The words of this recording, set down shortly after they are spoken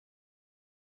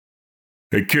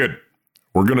Hey, kid,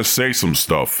 we're gonna say some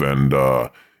stuff, and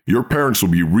your parents will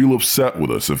be real upset with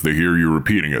us if they hear you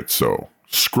repeating it, so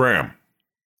scram.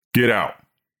 Get out.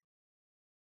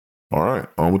 All right,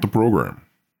 on with the program.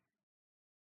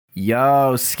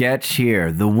 Yo, Sketch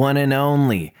here, the one and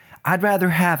only. I'd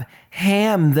rather have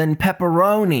ham than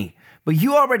pepperoni, but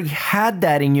you already had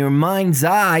that in your mind's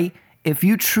eye if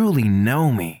you truly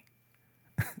know me.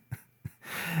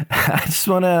 I just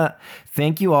want to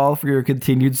thank you all for your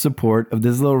continued support of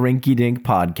this little rinky-dink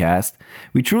podcast.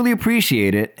 We truly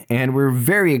appreciate it, and we're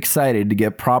very excited to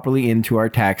get properly into our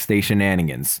tax day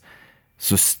shenanigans.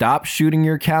 So stop shooting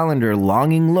your calendar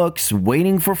longing looks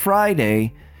waiting for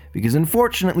Friday, because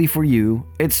unfortunately for you,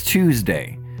 it's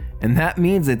Tuesday, and that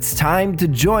means it's time to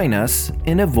join us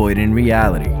in avoiding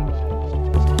reality.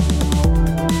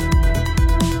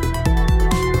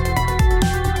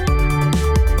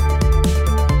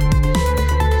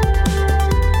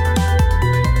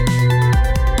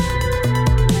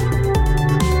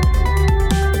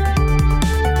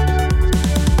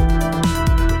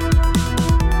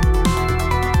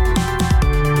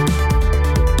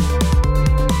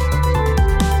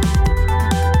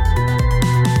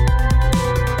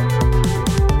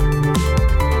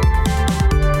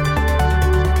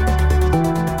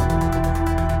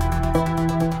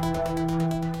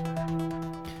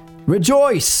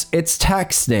 Rejoice! It's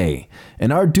tax day,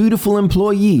 and our dutiful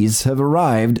employees have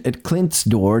arrived at Clint's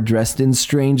door dressed in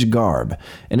strange garb,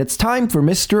 and it's time for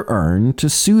Mr. Earn to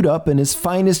suit up in his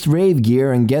finest rave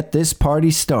gear and get this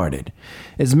party started.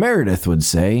 As Meredith would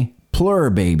say, plur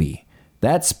baby.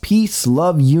 That's peace,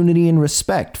 love, unity, and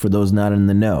respect for those not in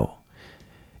the know.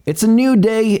 It's a new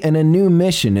day and a new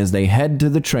mission as they head to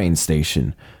the train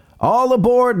station. All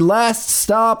aboard last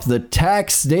stop, the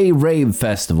Tax Day Rave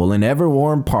Festival in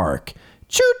Everwarm Park.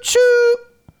 Choo-choo!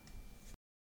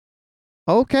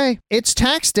 Okay, it's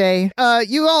tax day.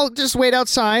 You all just wait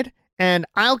outside, and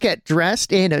I'll get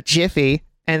dressed in a jiffy,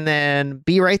 and then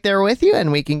be right there with you,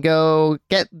 and we can go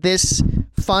get this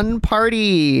fun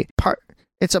party.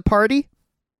 It's a party?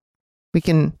 We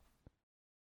can...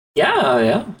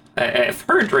 Yeah. I've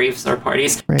heard raves are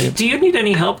parties. Right. Do you need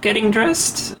any help getting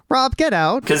dressed? Rob, get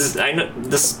out. Because I know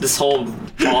this whole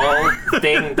ball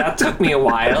thing, that took me a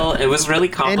while. It was really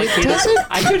complicated. And it doesn't...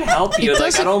 I could help you.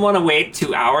 Like, I don't want to wait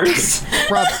 2 hours.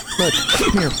 Rob, look,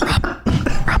 come here,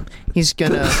 Rob. He's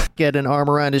gonna get an arm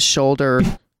around his shoulder,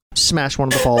 smash one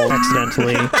of the balls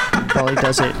accidentally while he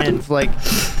does it, and, like,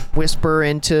 whisper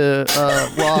into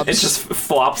Rob's It just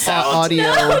flops out. audio.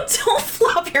 No, don't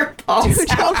flop your balls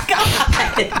Dude, out. God.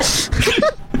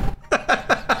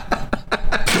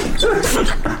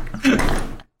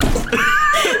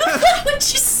 Why would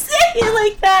you say it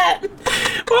like that?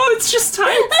 Well, it's just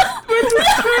time.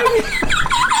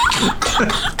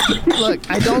 Look,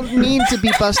 I don't mean to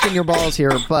be busting your balls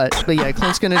here, but yeah,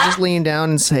 Clint's gonna just lean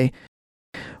down and say,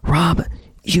 Rob,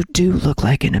 you do look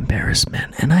like an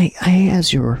embarrassment, and I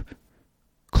as your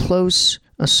close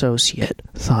associate,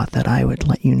 thought that I would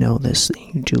let you know this.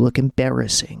 You do look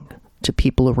embarrassing to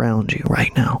people around you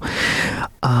right now.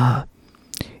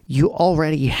 You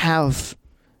already have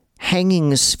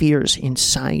hanging spheres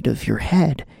inside of your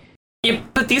head. Yeah,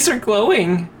 but these are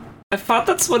glowing. I thought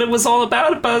that's what it was all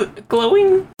about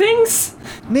glowing things.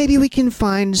 Maybe we can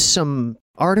find some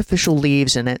artificial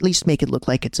leaves and at least make it look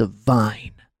like it's a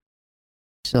vine.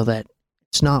 So that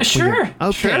it's not Sure. weird.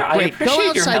 Okay, Sure, I great. Go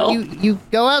appreciate your outside. help. You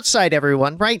go outside,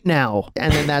 everyone, right now.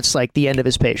 And then that's like the end of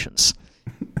his patience.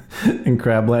 And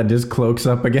Crablad just cloaks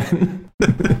up again.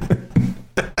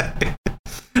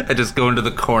 I just go into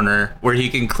the corner where he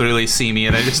can clearly see me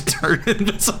and I just turn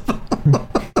invisible.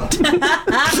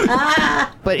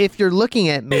 But if you're looking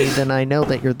at me, then I know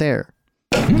that you're there.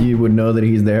 You would know that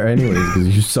he's there anyways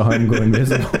because you saw him go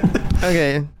invisible.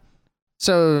 Okay.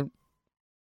 So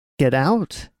get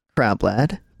out,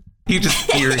 Crablad. You just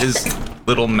hear his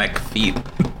little mech feet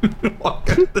walk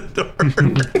out the door.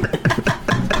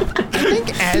 I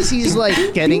think as he's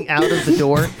like getting out of the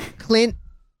door, Clint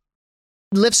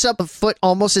lifts up a foot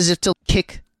almost as if to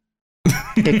kick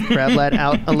Crablad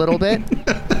out a little bit.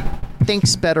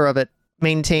 Thinks better of it.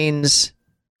 Maintains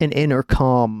an inner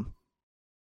calm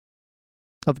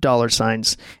of dollar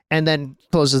signs. And then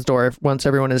closes the door once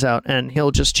everyone is out. And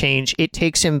he'll just change. It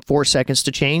takes him 4 seconds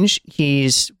to change.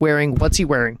 He's wearing... What's he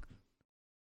wearing?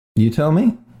 You tell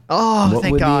me. Oh,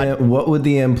 thank God. What would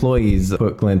the employees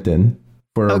put Clint in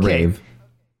for a rave?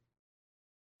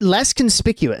 Less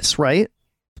conspicuous, right?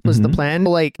 Was the plan.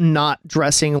 Like, not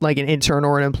dressing like an intern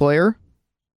or an employer?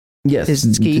 Yes.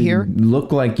 Is key here?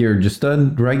 Look like you're just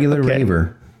a regular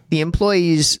raver. The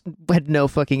employees had no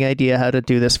fucking idea how to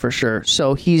do this for sure.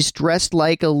 So he's dressed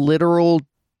like a literal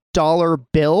dollar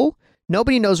bill.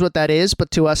 Nobody knows what that is,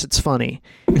 but to us it's funny.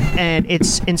 And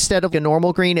it's, instead of a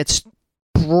normal green, it's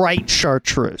bright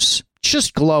chartreuse.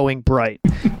 Just glowing bright.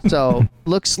 So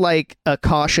looks like a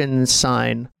caution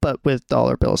sign, but with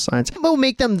dollar bill signs. We'll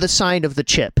make them the sign of the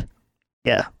chip.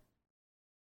 Yeah.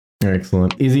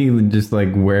 Excellent. Is he just like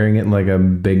wearing it like a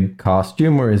big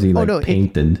costume, or is he like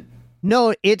painted?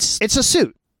 No, it's a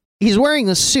suit. He's wearing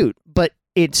a suit, but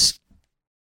it's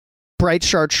bright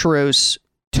chartreuse,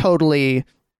 totally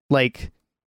like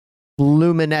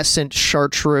luminescent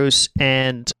chartreuse,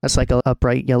 and that's like a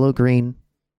bright yellow green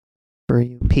for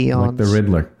you peons. Like the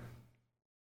Riddler.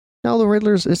 No, the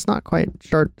Riddler's, it's not quite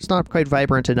it's not quite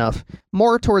vibrant enough.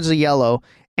 More towards the yellow.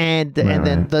 And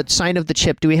then the sign of the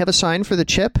chip. Do we have a sign for the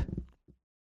chip?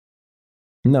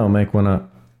 No, make one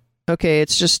up. Okay,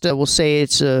 it's just, we'll say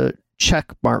it's a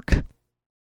check mark.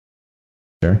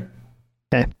 Sure.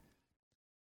 Okay.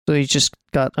 So he's just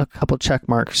got a couple check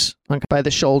marks by the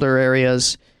shoulder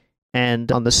areas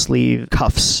and on the sleeve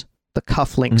cuffs, the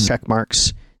cufflink check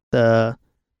marks. What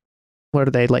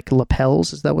are they, like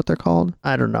lapels? Is that what they're called?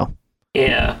 I don't know.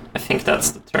 Yeah, I think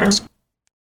that's the term.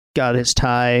 Got his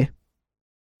tie,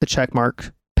 the check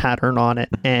mark pattern on it,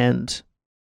 and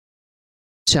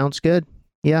sounds good.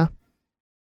 Yeah.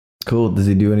 Cool. Does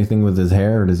he do anything with his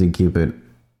hair, or does he keep it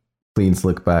clean,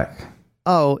 slick back?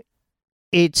 Oh,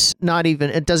 it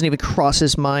doesn't even cross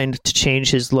his mind to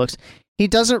change his looks. He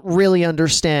doesn't really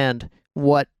understand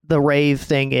what the rave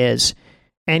thing is.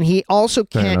 And he also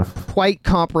can't quite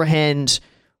comprehend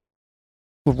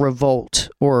revolt,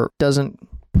 or doesn't.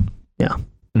 Yeah.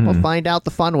 We'll find out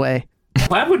the fun way.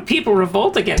 Why would people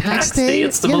revolt again? Tax Day?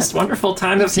 It's the most wonderful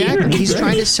time of year. He's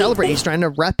trying to celebrate. He's trying to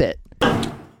rep it.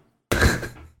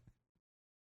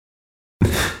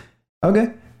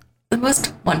 Okay. The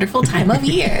most wonderful time of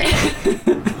year.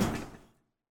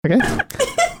 Okay.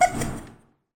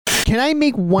 Can I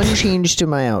make one change to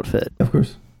my outfit? Of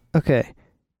course. Okay.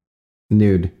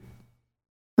 Nude.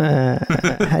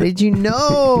 How did you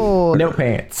know? No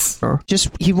pants. Just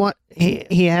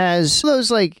he has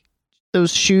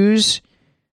those shoes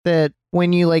that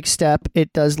when you like step,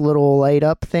 it does little light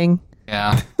up thing.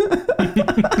 Yeah.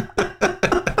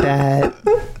 That.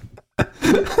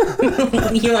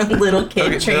 You want little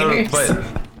kid trainers?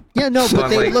 Yeah, no, but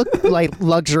they look like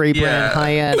luxury brand,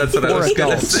 high end for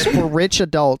adults, for rich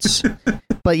adults.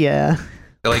 But yeah.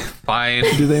 They're like fine.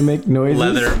 Do they make noises?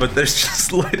 Leather, but there's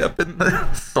just light up in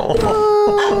the sole.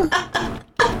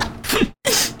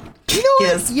 You know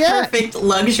what? Yes, perfect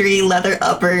luxury leather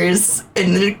uppers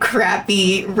and then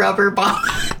crappy rubber bottom.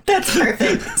 That's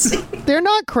perfect. They're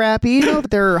not crappy,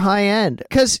 they're high end.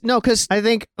 Because I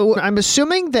think, I'm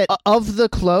assuming that of the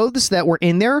clothes that were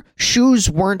in there,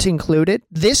 shoes weren't included.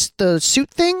 The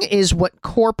suit thing is what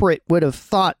corporate would have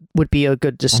thought would be a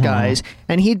good disguise.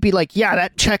 And he'd be like, yeah,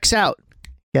 that checks out.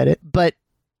 Get it? But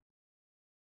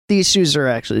these shoes are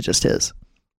actually just his.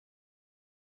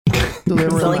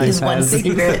 It's like his one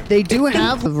secret. They do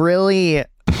have really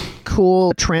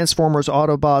cool Transformers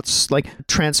Autobots, like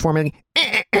transforming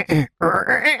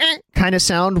kind of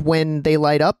sound when they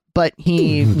light up, but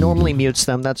he normally mutes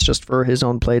them. That's just for his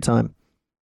own playtime.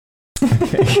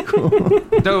 Okay, cool.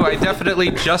 No, I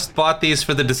definitely just bought these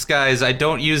for the disguise. I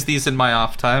don't use these in my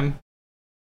off time.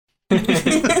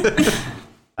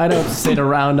 I don't sit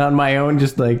around on my own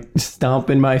just like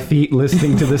stomping my feet,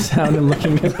 listening to the sound and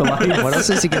looking at the lights. What else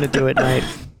is he going to do at night?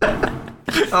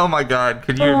 Oh my god,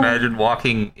 could you imagine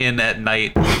walking in at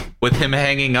night with him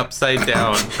hanging upside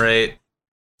down, right?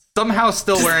 Somehow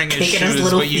still wearing his shoes,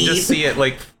 but you just see it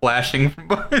like flashing from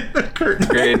behind the curtain.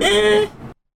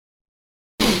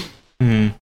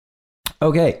 Great.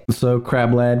 Okay, so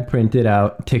Crab Lad printed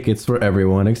out tickets for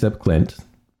everyone except Clint.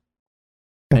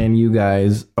 And you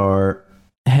guys are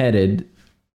headed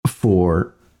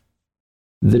for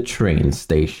the train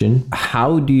station.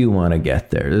 How do you want to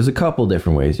get there? There's a couple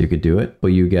different ways you could do it, but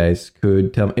you guys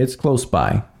could tell me. It's close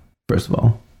by, first of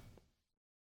all.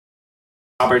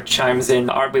 Robert chimes in,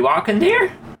 are we walking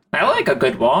there? I like a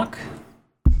good walk.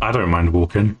 I don't mind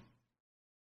walking.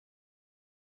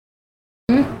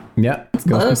 Yeah, it's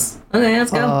close. Okay,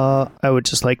 let's go. I would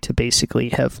just like to basically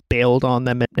have bailed on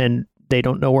them, and they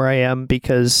don't know where I am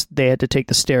because they had to take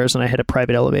the stairs and I had a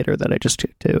private elevator that I just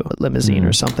took to a limousine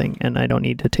or something, and I don't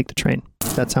need to take the train.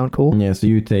 Does that sound cool? Yeah, so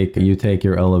you take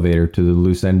your elevator to the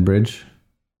Loose End Bridge.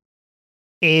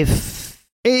 Is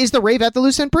the rave at the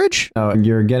Loose End Bridge?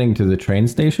 You're getting to the train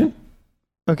station.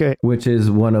 Okay. Which is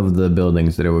one of the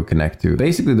buildings that it would connect to.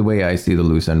 Basically, the way I see the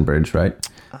Loose End Bridge, right,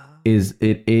 is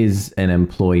it is an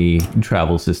employee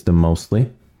travel system mostly.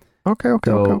 Okay.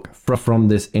 From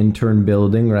this intern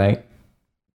building, right,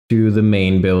 to the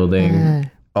main building,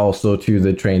 also to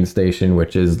the train station,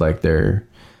 which is like their...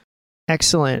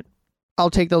 Excellent. I'll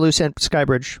take the loose end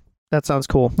Skybridge. That sounds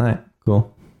cool. All right,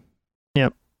 cool.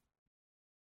 Yep.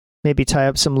 Maybe tie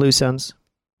up some loose ends.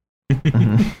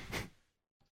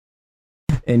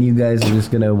 And you guys are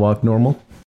just going to walk normal?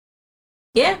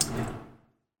 Yeah.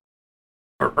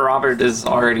 Robert is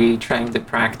already trying to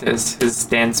practice his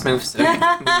dance moves, so he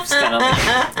moves down.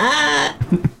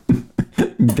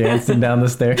 Dancing down the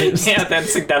stairs? Yeah,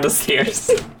 dancing down the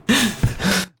stairs.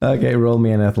 Okay, roll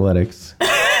me in athletics.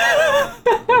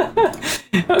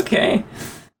 Okay.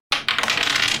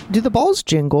 Do the balls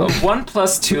jingle? 1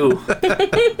 plus 2.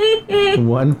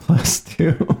 1 plus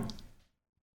 2.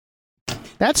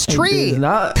 That's tree. It is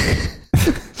not.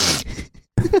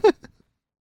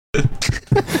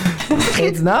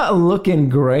 It's not looking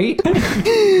great.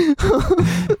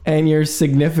 And you're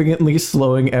significantly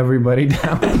slowing everybody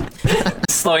down.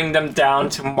 Slowing them down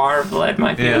to marvel at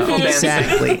my beautiful dancing.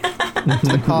 Exactly.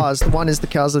 The cause. One is the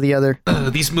cause of the other.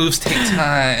 These moves take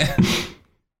time.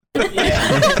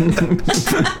 Yeah.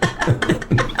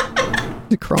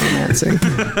 The chronomancer.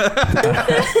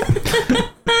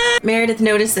 Meredith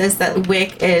notices that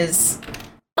Wick is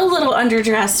a little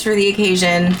underdressed for the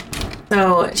occasion.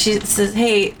 So she says,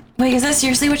 hey, wait, is that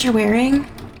seriously what you're wearing?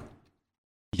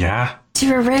 Yeah?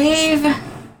 To a rave?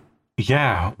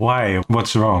 Yeah, why?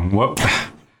 What's wrong? What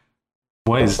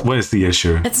is the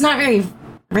issue? It's not very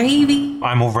ravey.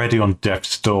 I'm already on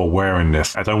death's door wearing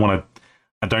this. I don't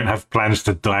have plans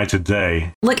to die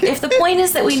today. Look, if the point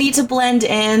is that we need to blend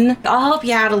in, I'll help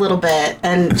you out a little bit.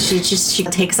 And she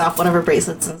takes off one of her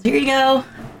bracelets and says, here you go.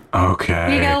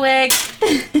 Okay. Here you go, Wick.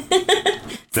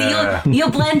 So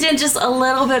you'll blend in just a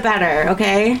little bit better,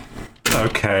 okay?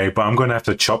 Okay, but I'm going to have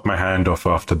to chop my hand off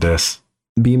after this.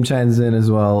 Beam chimes in as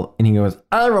well, and he goes,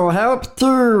 I will help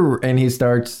too! And he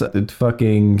starts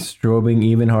fucking strobing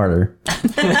even harder.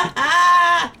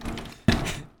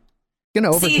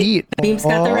 Gonna overheat. Beam's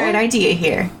got the right idea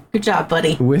here. Good job,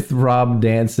 buddy. With Rob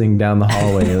dancing down the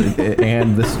hallway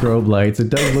and the strobe lights, it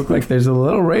does look like there's a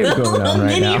little rave going on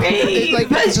right now.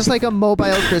 It's just like a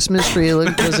mobile Christmas tree.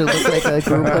 Does it look like a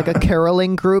group, like a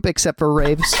caroling group, except for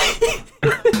raves?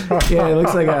 Yeah, it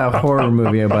looks like a horror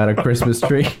movie about a Christmas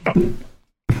tree.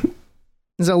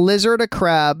 There's a lizard, a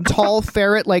crab, tall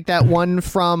ferret, like that one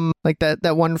from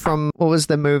that one from what was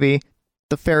the movie?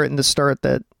 The ferret in the start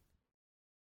that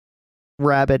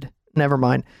rabid. Never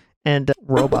mind. And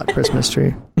robot Christmas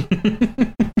tree.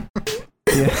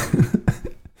 Yeah.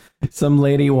 Some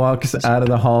lady walks out of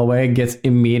the hallway, gets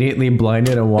immediately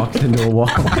blinded, and walks into a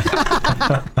walkway.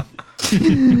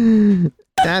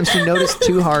 Damn, she noticed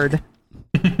too hard.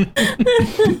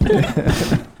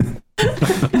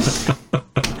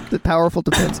 The powerful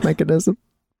defense mechanism.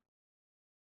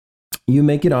 You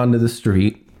make it onto the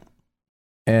street,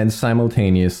 and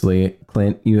simultaneously,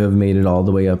 Clint, you have made it all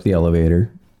the way up the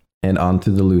elevator and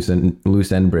onto the loose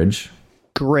end bridge.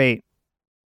 Great.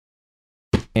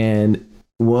 And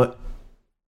what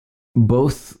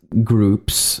both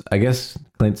groups, I guess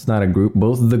Clint's not a group,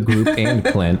 both the group and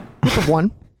Clint. Group of one.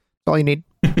 That's all you need.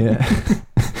 Yeah.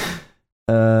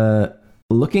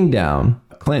 Looking down,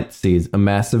 Clint sees a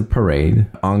massive parade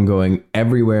ongoing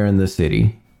everywhere in the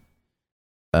city.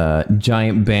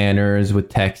 Giant banners with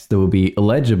text that will be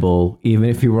illegible even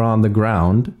if you were on the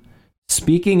ground.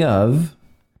 Speaking of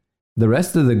the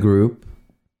rest of the group,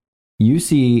 you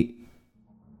see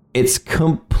it's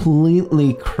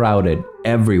completely crowded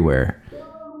everywhere.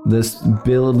 The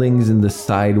buildings and the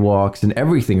sidewalks and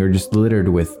everything are just littered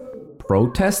with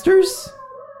protesters.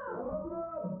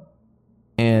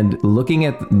 And looking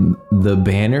at the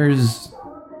banners,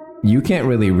 you can't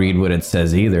really read what it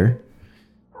says either.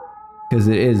 Because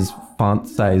it is font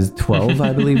size 12,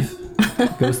 I believe.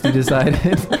 Ghosty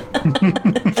decided.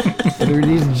 There are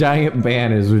these giant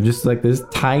banners with just like this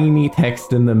tiny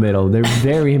text in the middle. They're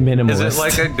very minimalist. Is it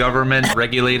like a government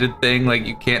regulated thing? Like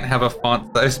you can't have a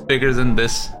font size bigger than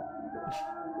this?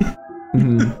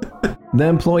 The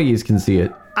employees can see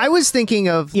it. I was thinking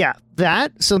of,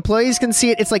 that, so employees can see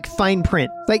it. It's like fine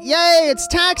print. Like, yay, it's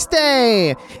tax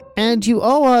day! And you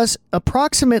owe us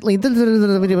approximately... But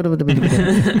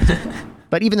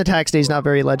even the tax day is not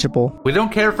very legible. We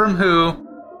don't care from who,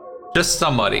 just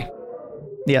somebody.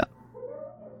 Yeah.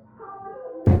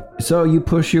 So you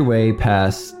push your way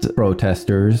past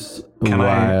protesters Can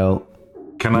while...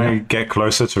 I get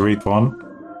closer to read font?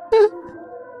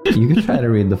 You can try to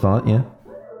read the font, yeah.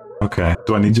 Okay.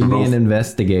 Do I need to Give me roll? an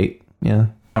investigate, yeah.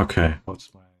 Okay.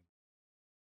 What's my...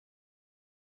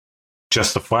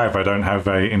 Just a 5. I don't have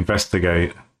a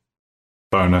investigate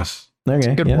bonus.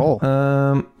 Okay, Good yeah. roll.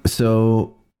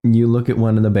 So you look at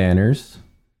one of the banners,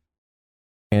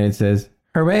 and it says,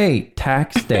 Hooray,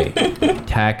 tax day.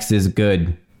 Tax is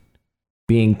good.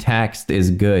 Being taxed is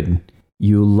good.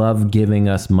 You love giving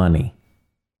us money.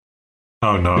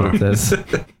 Oh no. It says.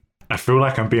 I feel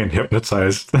like I'm being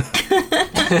hypnotized.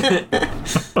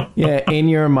 Yeah, in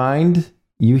your mind,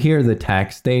 you hear the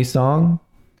tax day song,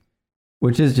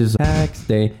 which is just tax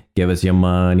day. Give us your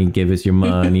money, give us your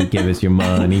money, give us your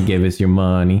money, give us your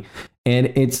money.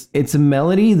 And it's a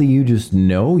melody that you just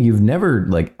know. You've never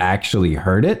like actually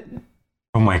heard it.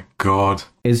 Oh my god.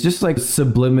 It's just like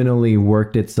subliminally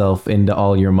worked itself into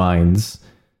all your minds.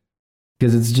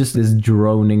 Because it's just this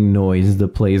droning noise that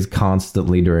plays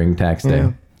constantly during tax day.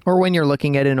 Yeah. Or when you're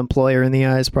looking at an employer in the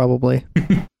eyes, probably.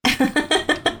 Can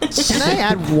I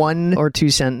add 1 or 2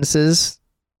 sentences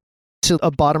to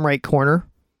a bottom right corner?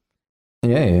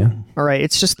 Yeah. All right,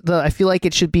 it's just I feel like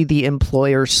it should be the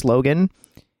employer slogan.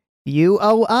 You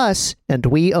owe us, and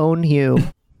we own you.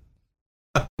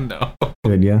 No.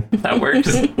 Good, yeah. That works.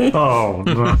 Oh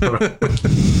no.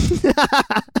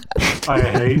 I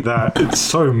hate that. It's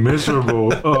so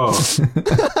miserable.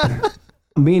 Oh.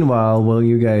 Meanwhile, while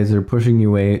you guys are pushing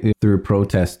your way through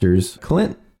protesters,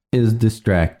 Clint is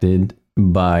distracted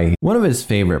by one of his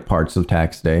favorite parts of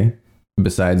tax day,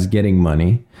 besides getting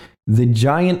money, the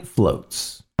giant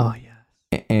floats. Oh,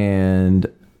 yeah. And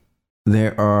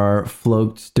there are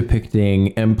floats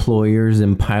depicting employers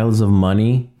in piles of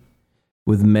money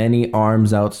with many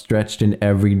arms outstretched in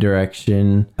every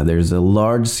direction. There's a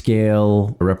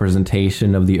large-scale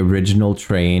representation of the original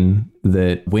train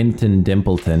that Winton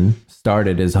Dimpleton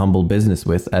started his humble business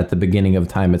with at the beginning of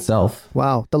time itself.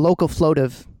 Wow, the local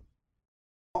floative.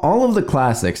 All of the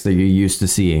classics that you're used to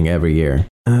seeing every year.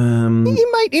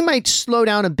 He might slow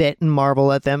down a bit and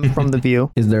marvel at them from the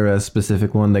view. Is there a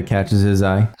specific one that catches his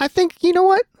eye? I think, you know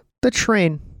what? The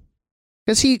train.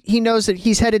 Because he knows that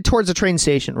he's headed towards a train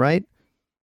station, right?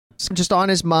 It's just on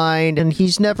his mind, and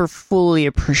he's never fully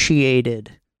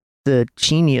appreciated the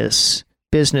genius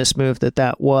business move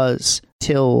that was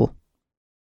till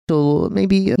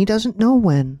maybe he doesn't know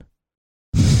when.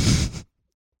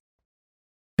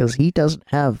 Because he doesn't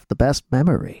have the best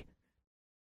memory.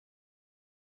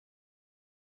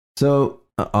 So,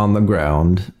 on the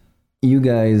ground, you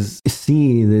guys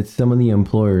see that some of the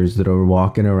employers that are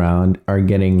walking around are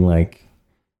getting, like,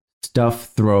 stuff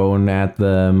thrown at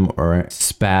them or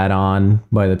spat on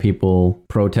by the people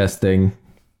protesting.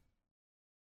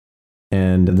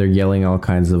 And they're yelling all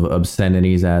kinds of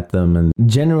obscenities at them. And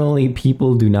generally,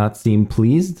 people do not seem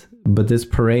pleased, but this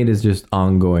parade is just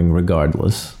ongoing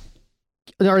regardless.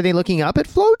 Are they looking up at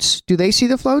floats? Do they see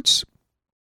the floats?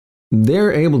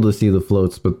 They're able to see the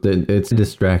floats, but it's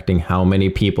distracting how many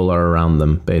people are around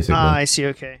them, basically. I see,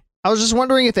 okay. I was just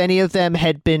wondering if any of them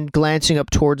had been glancing up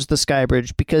towards the sky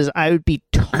bridge, because I would be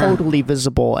totally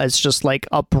visible as just like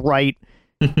a bright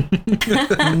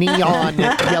neon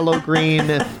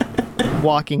yellow-green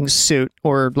walking suit,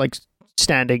 or like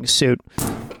standing suit.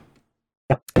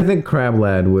 I think Crab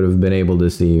Lad would have been able to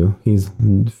see you. He's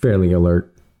fairly alert.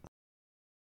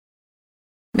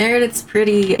 Meredith's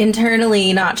pretty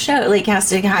internally not has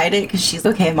to hide it because she's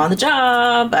okay. I'm on the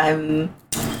job. I'm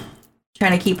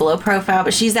trying to keep a low profile,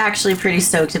 but she's actually pretty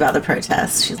stoked about the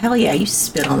protest. She's hell yeah, you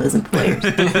spit on those employers.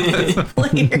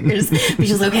 But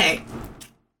she's okay.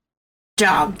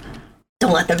 Job.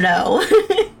 Don't let them know.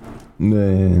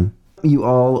 You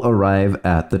all arrive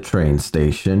at the train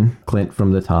station. Clint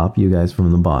from the top, you guys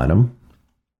from the bottom.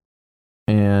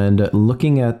 And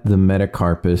looking at the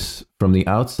metacarpus from the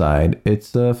outside,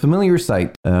 it's a familiar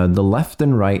sight. The left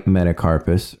and right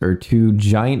metacarpus are two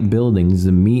giant buildings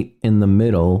that meet in the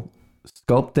middle,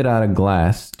 sculpted out of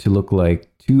glass to look like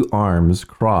two arms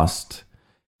crossed,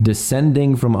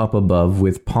 descending from up above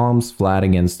with palms flat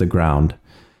against the ground.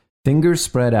 Fingers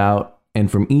spread out, and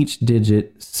from each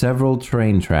digit, several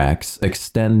train tracks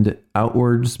extend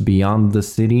outwards beyond the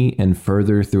city and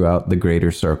further throughout the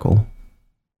greater circle.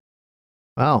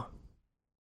 Wow.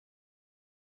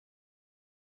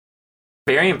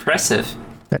 Very impressive.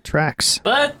 That tracks.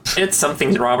 But it's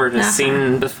something Robert has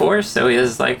seen before, so he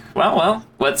is like, well,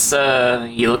 let's,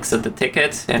 he looks at the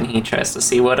ticket and he tries to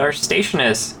see what our station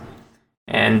is.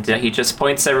 And he just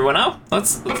points everyone out.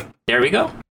 There we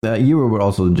go. You were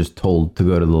also just told to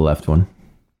go to the left one.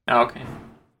 Oh, okay.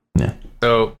 Yeah.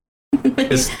 So,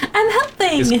 I'm helping.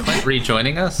 is Clint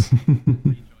rejoining us?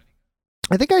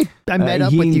 I think I met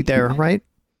up with you there, right?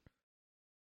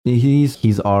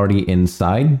 He's already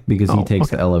inside because he takes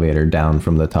the elevator down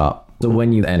from the top. So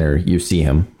when you enter, you see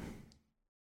him.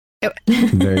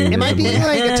 Very Am I being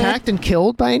like attacked and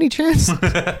killed by any chance?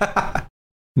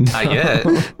 Not yet.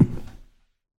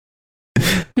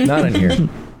 Not in here.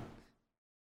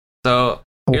 So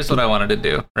here's what I wanted to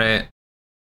do, right?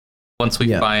 once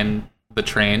we find the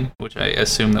train, which I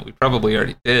assume that we probably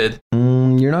already did.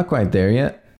 You're not quite there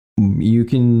yet. You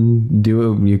can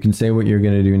do it. You can say what you're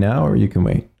going to do now, or you can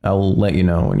wait. I'll let you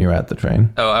know when you're at the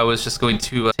train. Oh, I was just going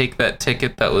to take that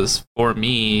ticket that was for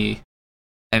me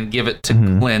and give it to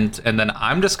Clint, and then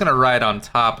I'm just going to ride on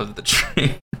top of the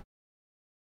train.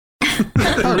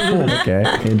 Oh, cool. Okay.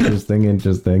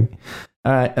 Interesting.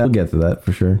 All right. I'll get to that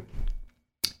for sure.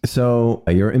 So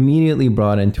you're immediately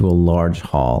brought into a large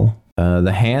hall.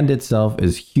 The hand itself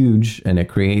is huge, and it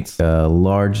creates a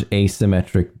large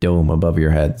asymmetric dome above your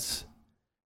heads.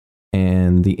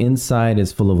 And the inside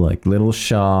is full of like little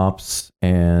shops,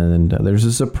 and there's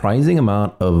a surprising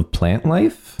amount of plant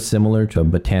life, similar to a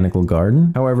botanical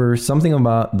garden. However, something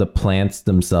about the plants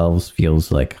themselves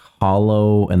feels like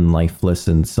hollow and lifeless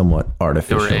and somewhat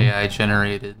artificial. They were AI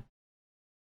generated.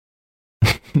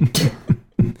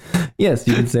 Yes,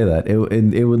 you could say that.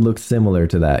 It would look similar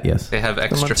to that, yes. They have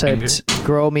extra fingers.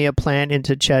 Grow me a plant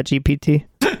into ChatGPT.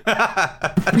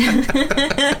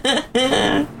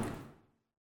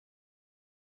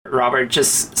 Robert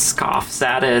just scoffs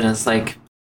at it and is like,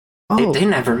 they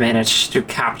never managed to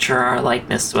capture our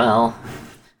likeness well.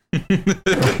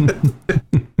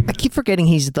 I keep forgetting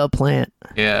he's the plant.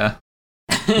 Yeah.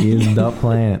 He's the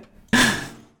plant.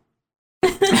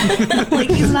 Like,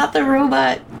 he's not the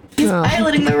robot. He's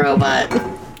piloting the robot.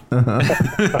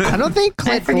 I don't think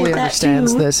Clint fully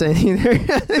understands this either.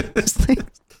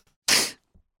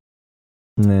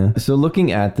 Yeah. So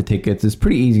looking at the tickets, it's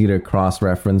pretty easy to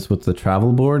cross-reference with the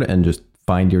travel board and just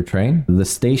find your train. The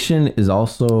station is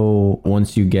also,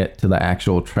 once you get to the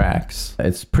actual tracks,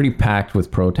 it's pretty packed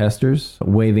with protesters,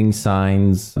 waving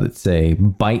signs that say,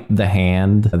 "Bite the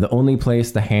hand." The only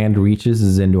place the hand reaches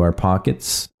is into our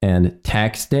pockets. And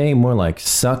tax day, more like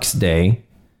sucks day.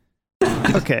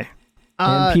 Okay.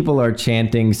 And people are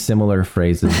chanting similar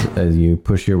phrases as you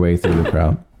push your way through the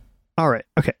crowd. All right.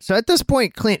 Okay. So at this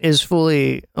point, Clint is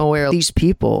fully aware these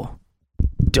people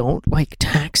don't like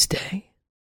tax day.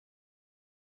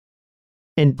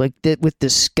 And like with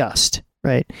disgust,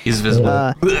 right? He's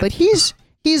visible. But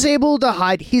he's able to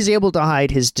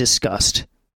hide his disgust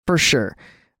for sure.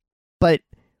 But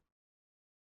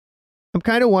I'm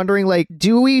kind of wondering, like,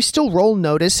 do we still roll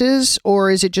notices,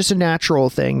 or is it just a natural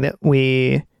thing that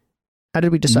we? How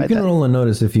did we decide that? You can roll a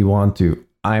notice if you want to.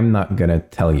 I'm not gonna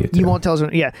tell you to. You won't tell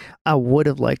us. Yeah, I would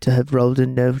have liked to have rolled a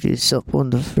notice up on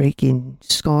the freaking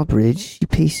Scar Bridge. You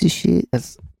piece of shit.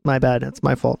 That's my bad. That's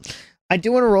my fault. I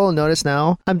do want to roll a notice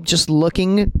now. I'm just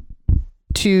looking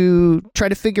to try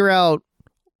to figure out,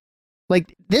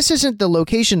 like, this isn't the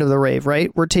location of the rave,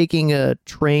 right? We're taking a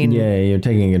train. Yeah, you're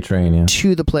taking a train, yeah.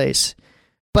 To the place.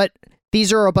 But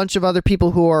these are a bunch of other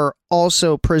people who are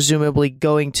also presumably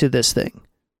going to this thing.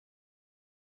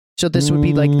 So this would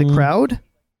be like the crowd?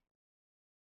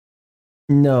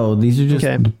 No, these are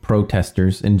just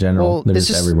protesters in general. Well, They're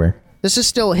just everywhere. This is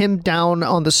still him down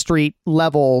on the street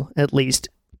level, at least,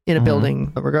 in a building.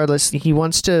 But regardless, he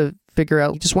wants to figure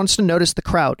out, he just wants to notice the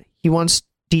crowd. He wants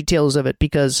details of it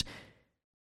because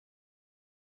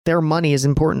their money is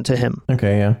important to him.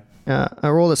 Okay, yeah. I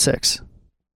rolled a 6.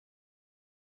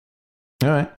 All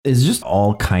right. It's just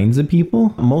all kinds of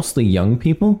people, mostly young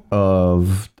people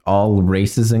of all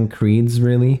races and creeds,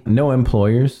 really. No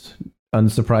employers,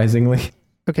 unsurprisingly.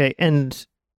 Okay, and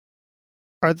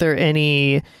are there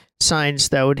any signs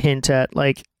that would hint at,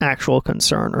 like, actual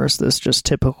concern, or is this just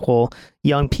typical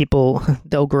young people,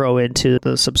 they'll grow into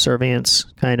the subservience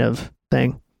kind of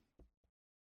thing?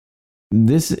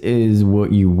 This is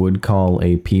what you would call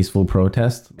a peaceful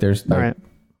protest. There's like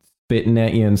spitting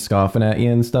at you and scoffing at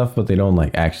you and stuff, but they don't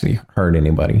like actually hurt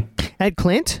anybody. At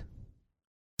Clint?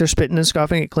 They're spitting and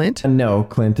scoffing at Clint? No,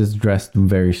 Clint is dressed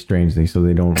very strangely, so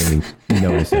they don't really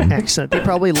notice him. Excellent. They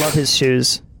probably love his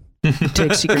shoes.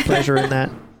 Take secret pleasure in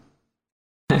that.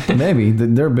 Maybe.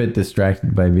 They're a bit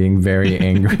distracted by being very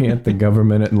angry at the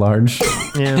government at large.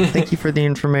 Yeah, thank you for the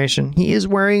information. He is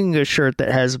wearing a shirt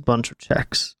that has a bunch of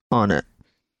checks on it.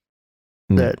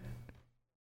 That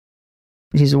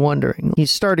he's wondering. He's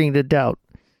starting to doubt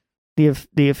the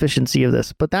efficiency of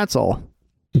this, but that's all.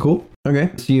 Cool.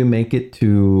 Okay. So you make it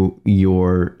to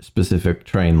your specific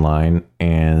train line,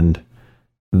 and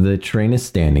the train is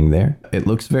standing there. It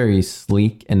looks very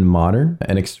sleek and modern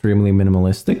and extremely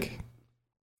minimalistic.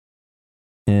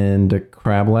 And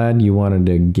Crab Lad, you wanted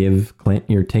to give Clint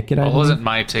your ticket? Well, it wasn't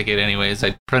my ticket anyways.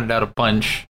 I printed out a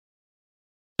bunch.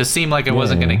 It seemed like I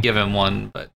wasn't going to give him one,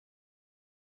 but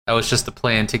that was just the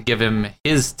plan, to give him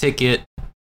his ticket,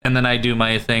 and then I do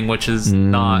my thing, which is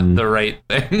not the right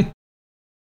thing.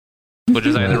 Which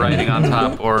is either riding on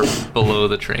top or below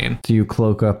the train. So you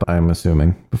cloak up, I'm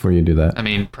assuming, before you do that. I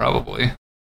mean, probably.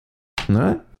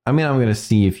 What? I mean, I'm going to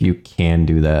see if you can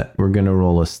do that. We're going to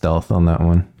roll a stealth on that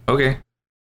one. Okay.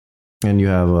 And you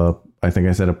have I think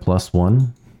I said a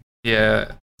 +1.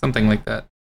 Yeah, something like that.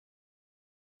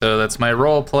 So that's my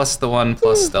roll plus the 1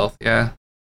 plus stealth, yeah.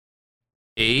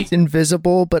 8. It's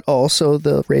invisible, but also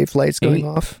the rave light's going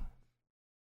off.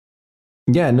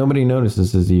 Yeah, nobody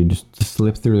notices as you just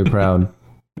slip through the crowd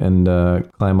and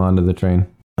climb onto the train.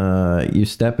 You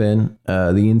step in.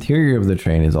 The interior of the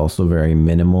train is also very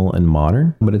minimal and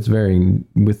modern, but it's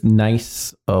with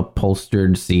nice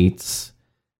upholstered seats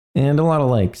and a lot of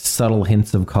like subtle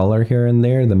hints of color here and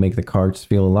there that make the carts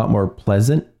feel a lot more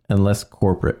pleasant and less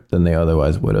corporate than they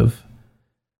otherwise would have.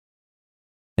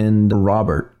 And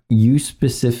Robert, you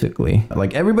specifically,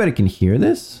 like everybody can hear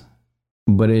this,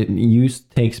 but you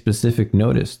take specific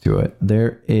notice to it.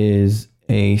 There is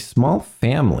a small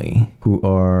family who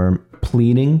are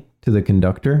pleading to the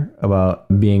conductor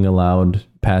about being allowed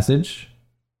passage.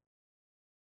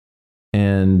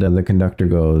 And the conductor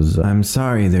goes, "I'm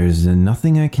sorry, there's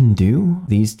nothing I can do.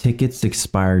 These tickets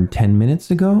expired 10 minutes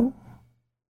ago.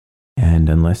 And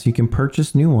unless you can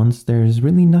purchase new ones, there's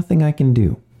really nothing I can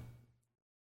do."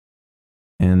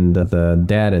 And the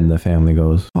dad in the family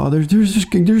goes, "Oh,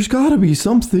 there's gotta be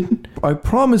something. I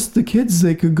promised the kids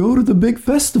they could go to the big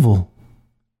festival."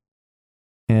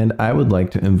 And I would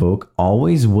like to invoke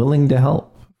Always Willing to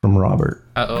Help from Robert.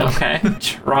 Uh-oh. Okay.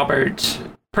 Robert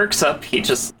perks up. He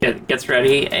just gets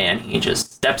ready and he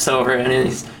just steps over and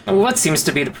he's, "What seems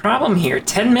to be the problem here?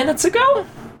 10 minutes ago?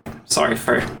 Sorry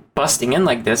for busting in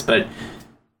like this, but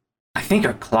I think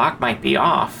our clock might be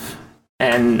off.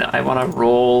 And I want to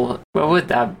roll, what would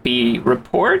that be?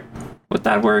 Report? Would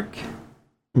that work?"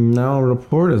 No,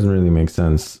 report doesn't really make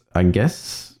sense. I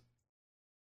guess.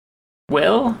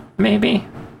 Will, maybe?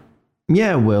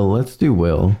 Yeah, Will. Let's do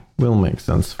Will. Will makes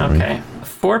sense for me. Okay.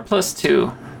 4 plus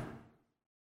 2.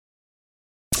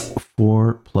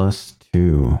 4 plus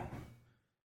 2.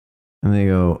 And they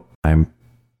go, "I'm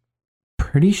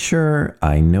pretty sure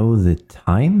I know the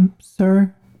time,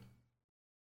 sir.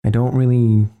 I don't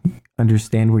really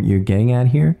understand what you're getting at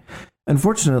here.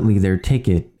 Unfortunately, their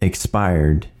ticket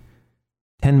expired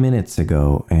 10 minutes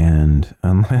ago, and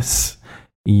unless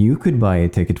you could buy a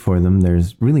ticket for them,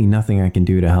 there's really nothing I can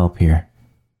do to help here."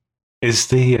 Is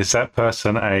that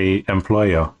person a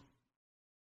employer?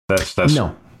 That's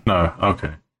No.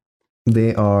 Okay.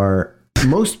 They are,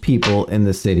 most people in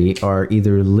the city are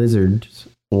either lizards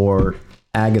or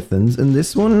agathans, and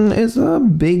this one is a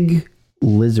big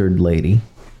lizard lady.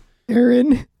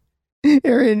 Aaron,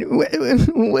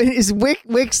 is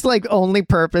Wick's like only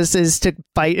purpose is to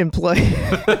fight employees?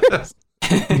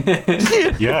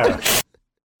 Yeah.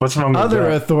 What's wrong with Other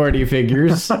that? authority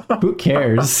figures, who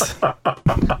cares?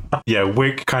 Yeah,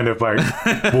 Wick kind of like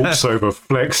walks over,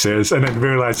 flexes, and then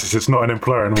realizes it's not an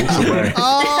employer and walks away.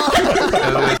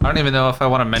 I don't even know if I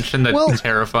want to mention the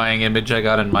terrifying image I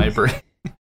got in my brain.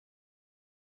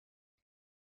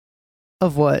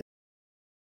 Of what?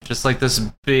 Just like this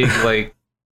big, like,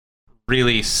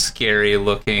 really scary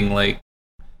looking, like,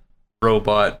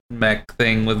 robot mech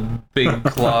thing with big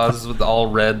claws with all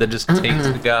red that just takes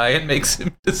the guy and makes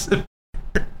him disappear.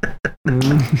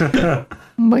 Oh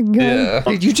my god. Yeah.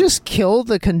 Did you just kill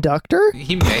the conductor?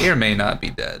 He may or may not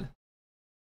be dead.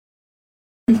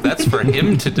 That's for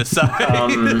him to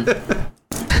decide.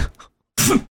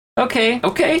 Okay,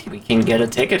 we can get a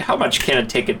ticket. How much can a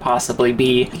ticket possibly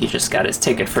be? He just got his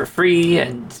ticket for free,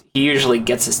 and he usually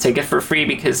gets his ticket for free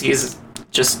because he's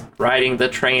just riding the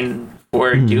train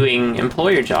for doing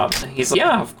employer jobs. He's like,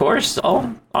 "Yeah, of course,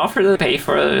 I'll offer to pay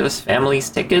for this family's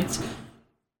tickets."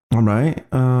 All right.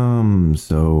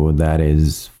 So that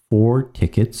is 4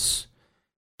 tickets,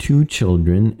 2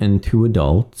 children and 2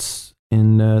 adults,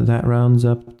 and that rounds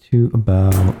up to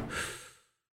about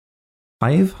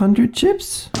 500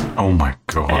 chips. Oh my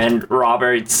god. And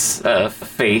Robert's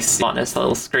face on his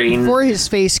little screen. Before his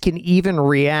face can even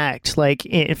react, like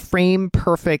in frame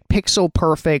perfect, pixel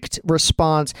perfect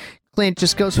response, Clint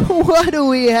just goes, "What do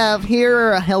we have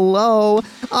here? Hello,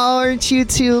 aren't you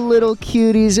 2 little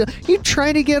cuties? You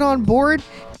trying to get on board?"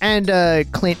 And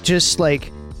Clint just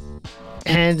like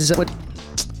hands what,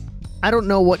 I don't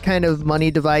know what kind of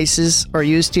money devices are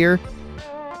used here.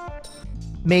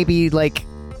 Maybe like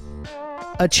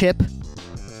a chip.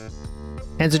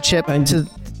 Hands a chip to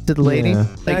the lady. Yeah.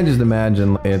 Like, I just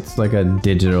imagine it's like a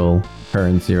digital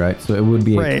currency, right? So it would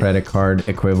be a credit card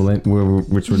equivalent,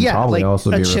 which would probably like also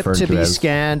be a chip referred to to be as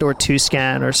scanned or to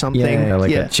scan or something.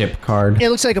 a chip card. It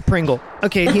looks like a Pringle.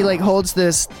 Okay, he like holds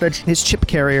his chip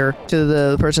carrier to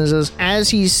the person and says,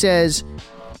 as he says,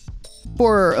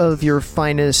 4 of your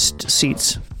finest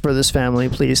seats for this family,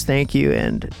 please, thank you.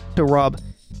 And to Rob,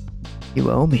 You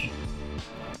owe me.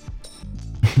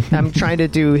 I'm trying to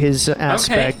do his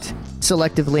aspect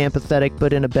selectively empathetic,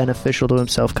 but in a beneficial to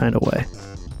himself kind of way.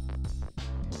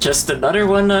 Just another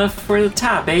one for the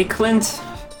top, eh, Clint?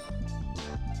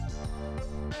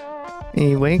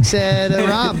 He winks at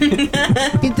Rob.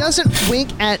 He doesn't wink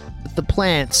at the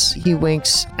plants. He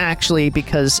winks actually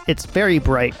because it's very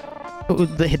bright.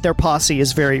 Their posse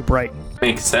is very bright.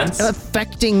 Makes sense.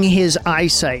 Affecting his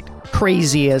eyesight.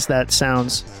 Crazy as that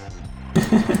sounds.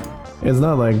 It's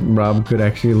not like Rob could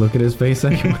actually look at his face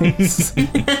anyways.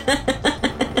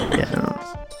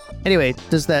 Yeah. Anyway,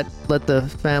 does that let the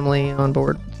family on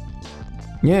board?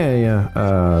 Yeah.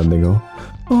 They go,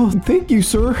 oh, thank you,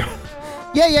 sir.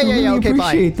 Yeah. Really Okay,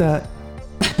 bye. appreciate that.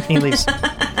 He leaves.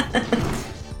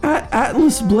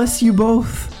 Atlas bless you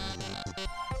both.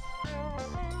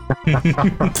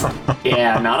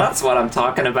 Yeah, now that's what I'm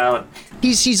talking about.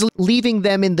 He's leaving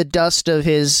them in the dust of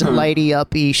his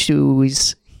lighty-uppy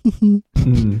shoes.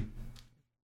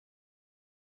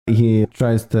 He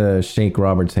tries to shake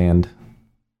Robert's hand.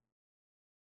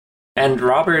 And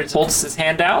Robert holds his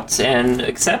hand out and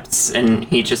accepts, and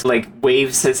he just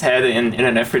waves his head in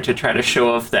an effort to try to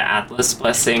show off the Atlas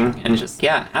blessing, and just,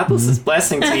 yeah, Atlas's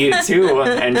blessing to you too,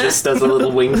 and just does a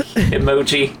little wink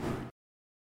emoji.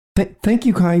 Thank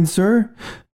you, kind sir.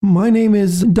 My name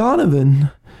is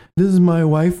Donovan. This is my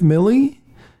wife, Millie,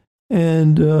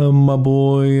 and my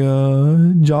boy,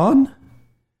 John.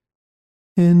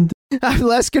 And I'm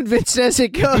less convinced as it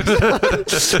goes on.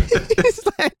 It's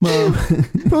like,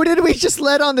 who did we just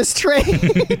let on this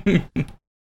train?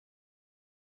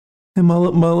 and my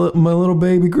little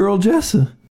baby girl,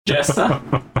 Jessa. Jessa?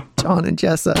 John and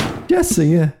Jessa. Jessa,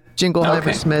 yeah. Jingleheimer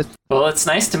Okay. Smith. Well, it's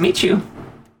nice to meet you.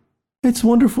 It's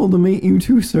wonderful to meet you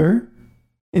too, sir.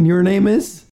 And your name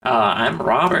is? I'm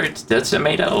Robert the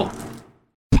Tomato.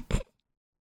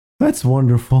 That's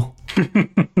wonderful.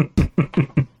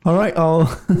 All right,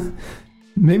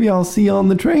 maybe I'll see you on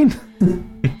the train.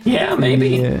 Yeah,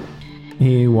 maybe.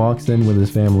 He walks in with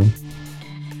his family.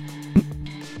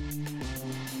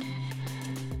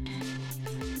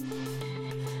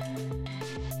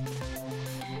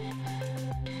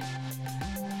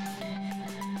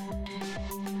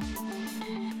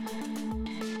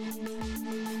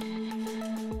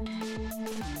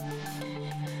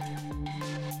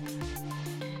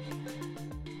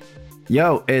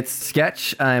 Yo, it's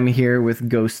Sketch. I'm here with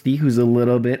Ghosty, who's a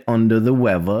little bit under the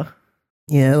weather.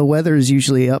 Yeah, the weather is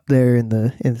usually up there in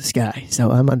the sky, so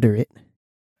I'm under it.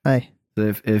 Hi.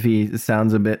 So if he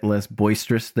sounds a bit less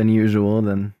boisterous than usual,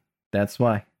 then that's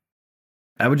why.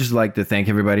 I would just like to thank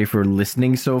everybody for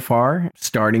listening so far.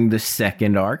 Starting the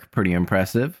second arc, pretty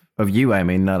impressive. Of you, I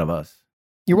mean, none of us.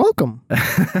 You're welcome.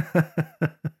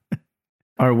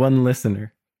 Our one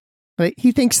listener. But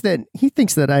he thinks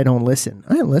that I don't listen.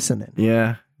 I am listening.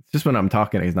 Yeah, it's just when I'm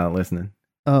talking, he's not listening.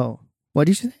 Oh, what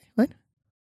did you say? What?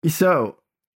 So,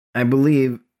 I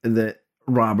believe that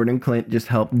Robert and Clint just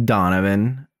helped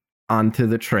Donovan onto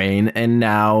the train, and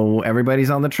now everybody's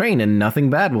on the train, and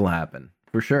nothing bad will happen,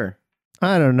 for sure.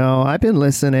 I don't know. I've been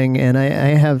listening, and I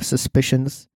have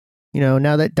suspicions. You know,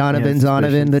 now that Donovan's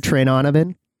Donovan, the train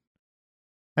Donovan,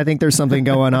 I think there's something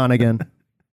going on again.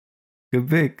 Could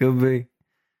be.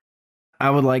 I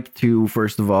would like to,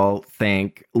 first of all,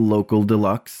 thank Local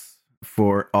Deluxe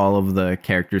for all of the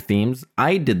character themes.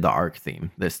 I did the arc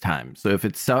theme this time, so if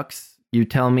it sucks, you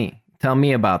tell me. Tell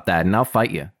me about that, and I'll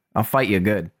fight you. I'll fight you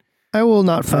good. I will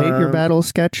not fight your battle,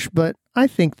 Sketch, but I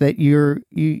think that your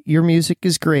music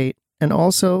is great, and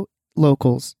also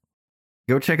Locals.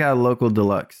 Go check out Local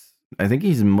Deluxe. I think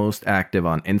he's most active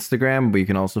on Instagram, but you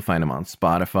can also find him on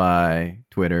Spotify,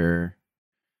 Twitter.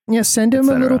 Yeah, send him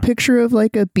a little picture of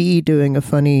like a bee doing a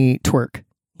funny twerk.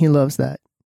 He loves that.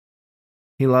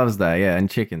 He loves that, yeah, and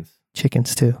chickens.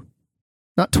 Chickens too.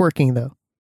 Not twerking though.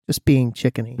 Just being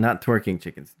chickeny. Not twerking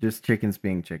chickens, just chickens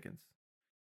being chickens.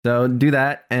 So do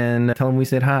that and tell him we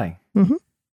said hi. Mm-hmm.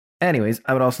 Anyways,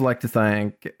 I would also like to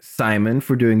thank Simon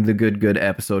for doing the good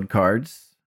episode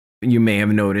cards. You may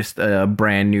have noticed a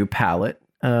brand new palette.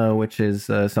 Which is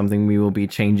something we will be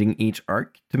changing each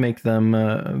arc to make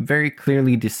them very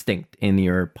clearly distinct in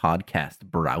your podcast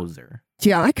browser.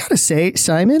 Yeah, I gotta say,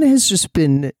 Simon has just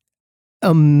been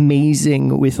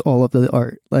amazing with all of the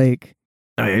art. Like,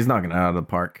 oh, yeah, he's knocking it out of the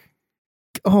park.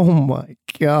 Oh my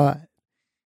god,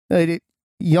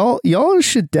 y'all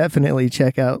should definitely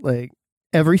check out like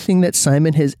everything that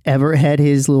Simon has ever had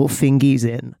his little fingies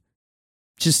in.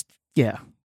 Just yeah.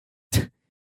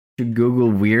 You Google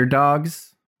Weird Dogs.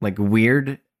 Like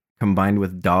weird combined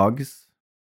with dogs.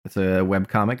 It's a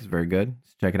webcomic. It's very good.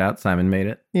 Check it out. Simon made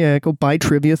it. Yeah, go buy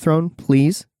Trivia Throne,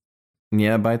 please.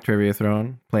 Yeah, buy Trivia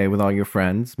Throne. Play it with all your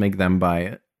friends. Make them buy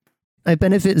it. I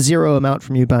benefit zero amount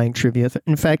from you buying Trivia.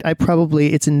 In fact,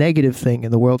 it's a negative thing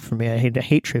in the world for me. I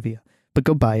hate trivia, but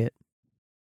go buy it.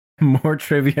 More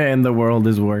trivia in the world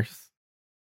is worse.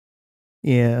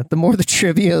 Yeah, the more the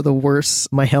trivia, the worse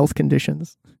my health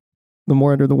conditions. The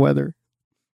more under the weather.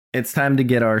 It's time to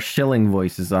get our shilling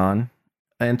voices on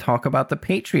and talk about the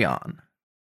Patreon.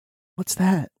 What's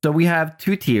that? So we have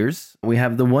 2 tiers. We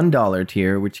have the $1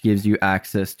 tier, which gives you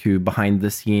access to behind the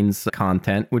scenes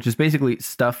content, which is basically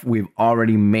stuff we've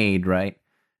already made, right?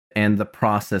 And the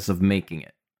process of making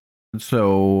it.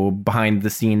 So behind the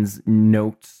scenes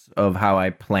notes of how I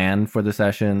plan for the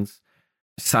sessions.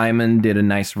 Simon did a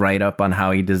nice write-up on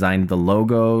how he designed the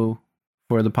logo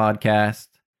for the podcast.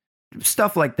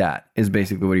 Stuff like that is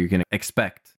basically what you can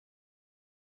expect.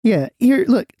 Yeah, here,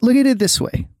 look at it this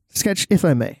way. Sketch, if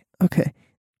I may. Okay.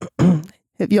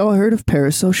 Have y'all heard of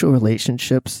parasocial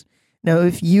relationships? Now,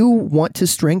 if you want to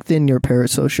strengthen your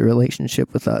parasocial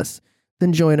relationship with us,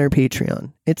 then join our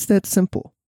Patreon. It's that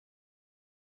simple.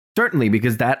 Certainly,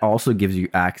 because that also gives you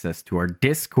access to our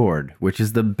Discord, which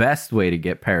is the best way to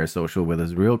get parasocial with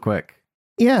us real quick.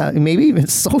 Yeah, maybe even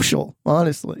social,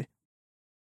 honestly.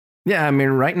 Yeah, I mean,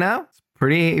 right now, it's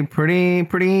pretty,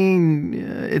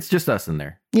 it's just us in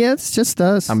there. Yeah, it's just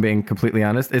us. I'm being completely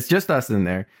honest. It's just us in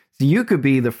there. So you could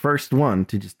be the first one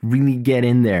to just really get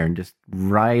in there and just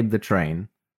ride the train.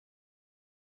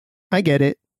 I get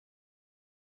it.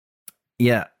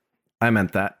 Yeah, I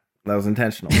meant that. That was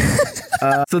intentional.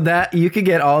 So that you could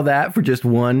get all that for just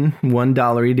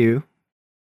 $1 due.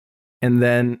 And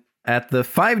then at the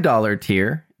 $5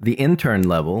 tier, the intern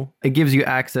level, it gives you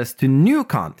access to new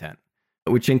content,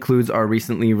 which includes our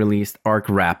recently released arc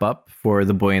wrap-up for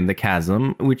The Boy in the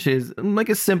Chasm, which is like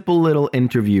a simple little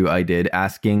interview I did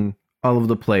asking all of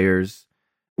the players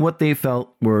what they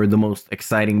felt were the most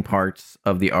exciting parts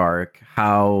of the arc,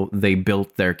 how they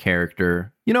built their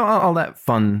character, you know, all that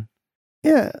fun.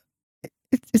 Yeah.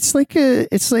 It's like a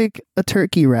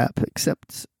turkey wrap,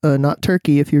 except not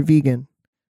turkey if you're vegan.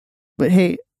 But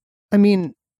hey, I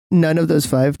mean, none of those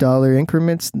 $5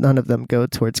 increments, none of them go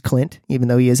towards Clint, even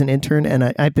though he is an intern.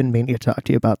 And I've been meaning to talk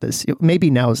to you about this. Maybe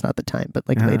now is not the time, but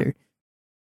later.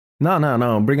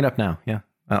 No. Bring it up now. Yeah,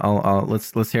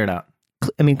 let's hear it out.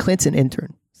 I mean, Clint's an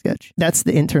intern. Sketch. That's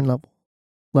the intern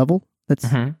level. That's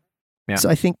yeah. So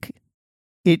I think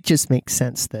it just makes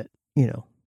sense that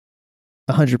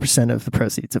 100% of the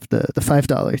proceeds of the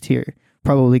 $5 tier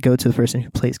probably go to the person who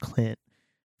plays Clint.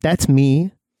 That's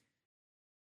me.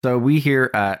 So we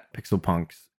here at Pixel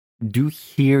Punks do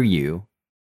hear you.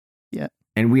 Yeah.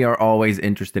 And we are always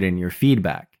interested in your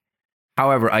feedback.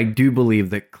 However, I do believe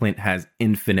that Clint has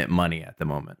infinite money at the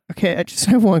moment. Okay, I just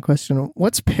have one question.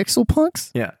 What's Pixel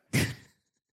Punks? Yeah.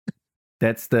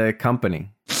 That's the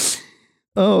company.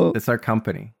 Oh. It's our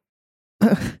company.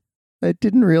 I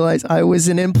didn't realize I was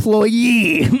an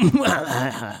employee.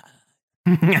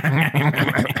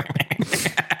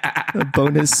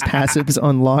 Bonus passives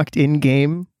unlocked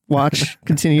in-game.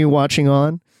 Continue watching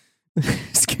on.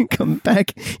 Just can come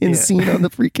back in scene on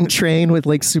the freaking train with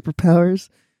like superpowers.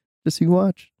 Just you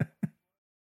watch.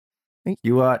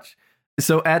 You watch.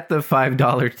 So at the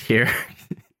 $5 tier,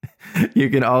 you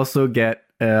can also get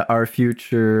our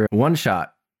future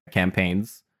one-shot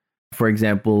campaigns. For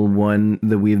example, one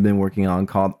that we've been working on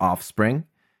called Offspring.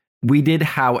 We did,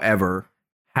 however,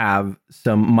 have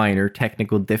some minor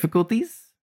technical difficulties.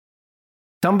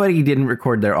 Somebody didn't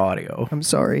record their audio. I'm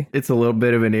sorry. It's a little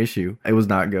bit of an issue. It was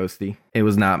not Ghosty. It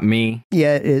was not me.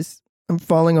 Yeah, it is. I'm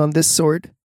falling on this sword.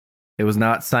 It was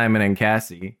not Simon and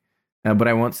Cassie, but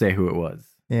I won't say who it was.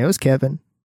 Yeah, it was Kevin.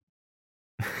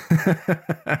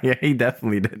 Yeah, he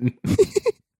definitely didn't.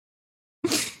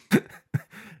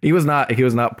 He was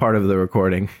not part of the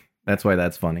recording. That's why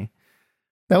that's funny.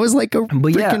 That was like a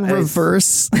freaking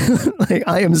reverse. Like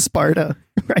I am Sparta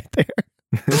right there.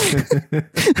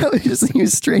 That was just you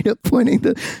straight up pointing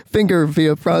the finger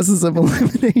via process of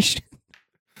elimination.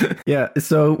 Yeah,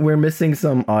 so we're missing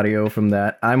some audio from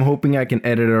that. I'm hoping I can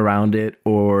edit around it,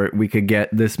 or we could get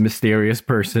this mysterious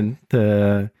person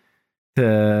to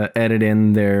edit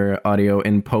in their audio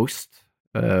in post.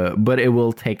 But it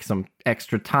will take some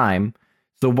extra time.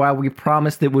 So while we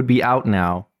promised it would be out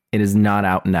now, it is not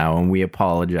out now, and we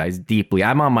apologize deeply.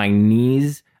 I'm on my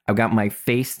knees. I've got my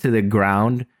face to the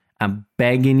ground. I'm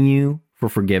begging you for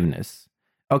forgiveness.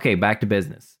 Okay, back to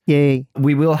business. Yay.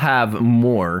 We will have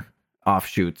more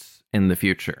offshoots in the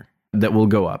future that will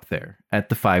go up there at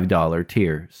the $5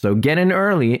 tier. So get in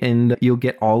early and you'll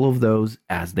get all of those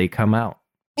as they come out.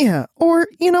 Yeah, or,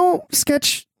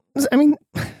 Sketch, I mean,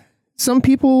 some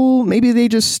people, maybe they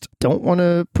just don't want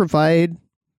to provide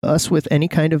us with any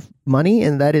kind of money,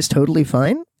 and that is totally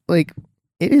fine. Like,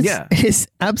 it is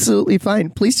absolutely fine.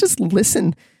 Please just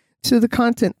listen to the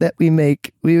content that we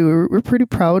make. We're pretty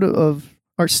proud of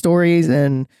our stories,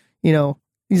 and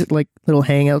these like little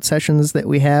hangout sessions that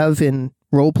we have in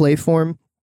role play form.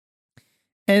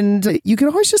 And you can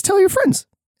always just tell your friends.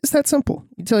 It's that simple.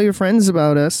 You tell your friends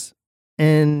about us,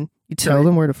 and you tell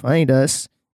them where to find us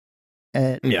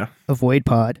at Avoid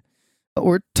Pod,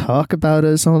 or talk about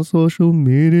us on social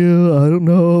media. I don't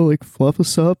know, like fluff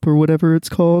us up or whatever it's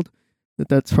called.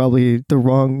 That's probably the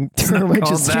wrong term I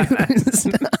just used.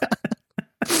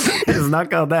 It's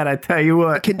not called that, I tell you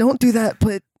what. Okay, don't do that,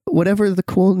 but whatever the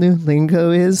cool new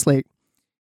lingo is, like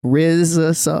Riz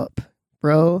us up,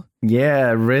 bro.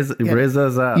 Yeah, Riz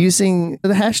us up. Using the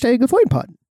hashtag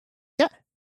AvoidPod. Yeah,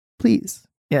 please.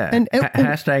 Yeah, and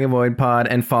hashtag AvoidPod,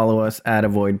 and follow us at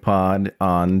AvoidPod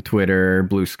on Twitter,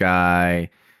 Blue Sky,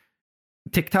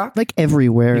 TikTok. Like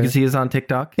everywhere. You can see us on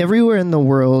TikTok. Everywhere in the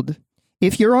world.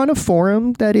 If you're on a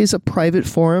forum that is a private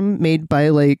forum made by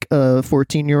like a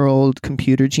 14-year-old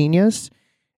computer genius,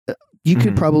 you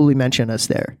could probably mention us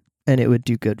there, and it would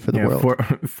do good for the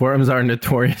world. Forums are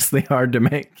notoriously hard to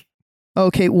make.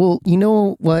 Okay, well, you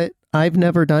know what? I've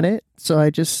never done it, so I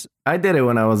did it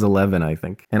when I was 11, I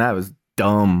think, and I was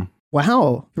dumb.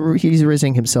 Wow, he's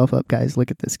rizzing himself up, guys. Look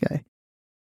at this guy.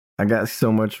 I got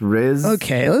so much Riz.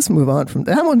 Okay, let's move on from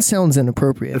that. One sounds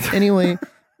inappropriate. Anyway,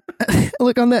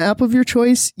 look, on the app of your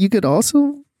choice, you could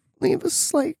also leave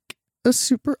us like a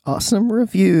super awesome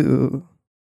review.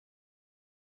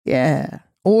 Yeah.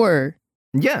 Or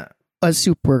a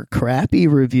super crappy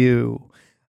review.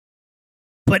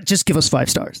 But just give us 5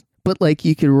 stars. But like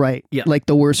you could write like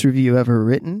the worst review ever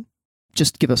written.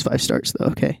 Just give us 5 stars though,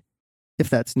 okay? If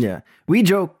that's we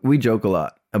joke a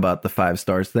lot about the 5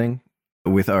 stars thing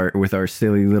with our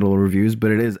silly little reviews,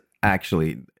 but it is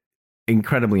actually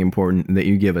incredibly important that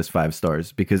you give us 5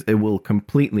 stars, because it will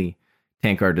completely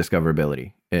tank our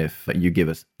discoverability if you give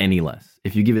us any less.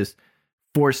 If you give us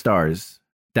 4 stars,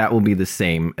 that will be the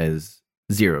same as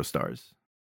 0 stars.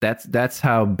 That's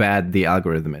how bad the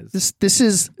algorithm is. This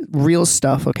is real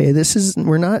stuff, okay?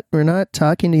 We're not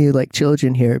talking to you like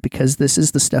children here, because this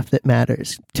is the stuff that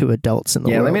matters to adults in the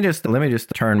world. Let me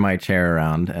just turn my chair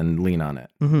around and lean on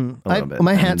it a little bit.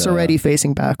 My hat's already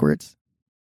facing backwards.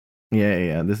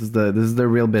 Yeah. This is the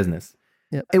real business.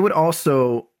 Yep. It would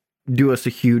also do us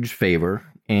a huge favor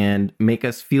and make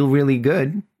us feel really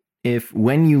good if,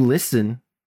 when you listen to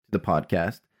the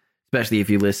podcast, especially if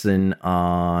you listen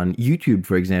on YouTube,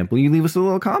 for example, you leave us a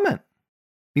little comment.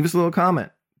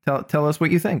 Tell us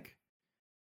what you think.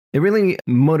 It really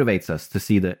motivates us to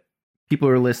see that people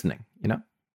are listening,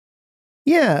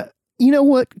 Yeah. You know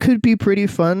what could be pretty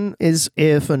fun is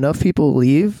if enough people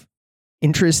leave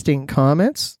interesting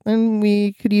comments, and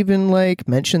we could even like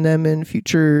mention them in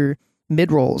future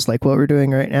mid-rolls, like what we're doing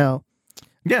right now.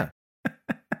 Yeah.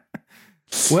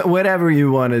 Whatever you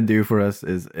want to do for us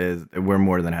is we're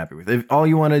more than happy with. If all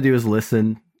you want to do is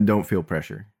listen, don't feel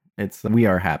pressure. We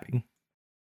are happy.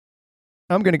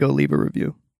 I'm going to go leave a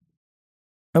review.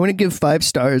 I'm going to give 5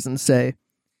 stars and say,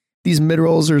 these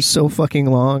mid-rolls are so fucking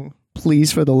long.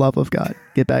 Please, for the love of God,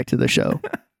 get back to the show.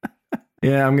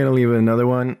 Yeah, I'm going to leave another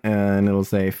one, and it'll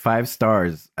say 5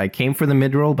 stars. I came for the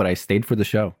mid-roll, but I stayed for the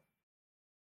show.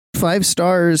 5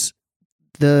 stars.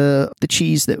 The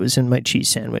cheese that was in my cheese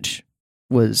sandwich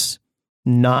was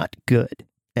not good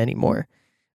anymore,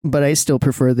 but I still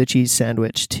prefer the cheese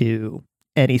sandwich to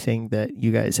anything that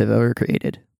you guys have ever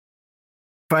created.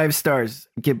 5 stars.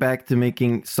 Get back to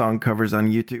making song covers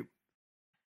on YouTube.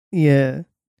 Yeah.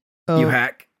 You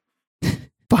hack.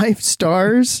 5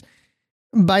 stars.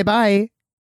 Bye-bye.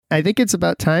 I think it's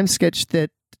about time, Sketch,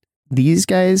 that these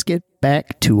guys get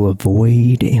back to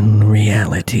Avoid in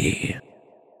reality.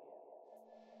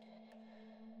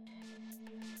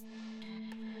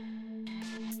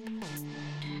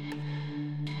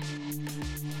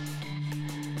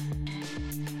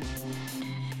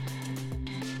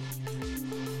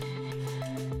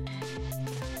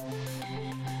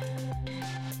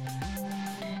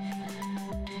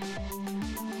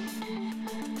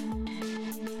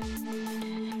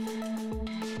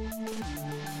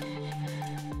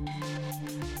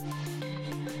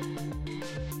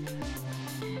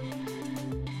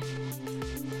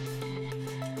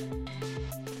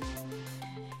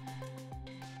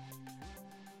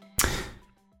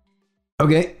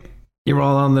 Okay, you're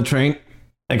all on the train,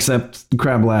 except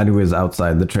Crab Lad, who is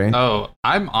outside the train. Oh,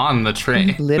 I'm on the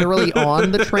train. Literally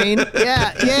on the train?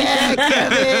 Yeah,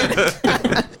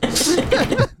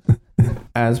 Kevin!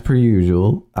 As per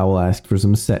usual, I will ask for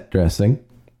some set dressing.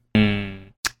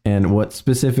 And what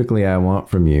specifically I want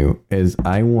from you is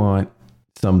I want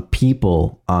some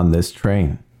people on this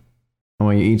train. I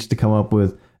want you each to come up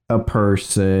with a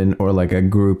person or like a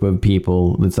group of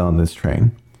people that's on this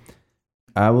train.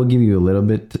 I will give you a little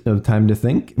bit of time to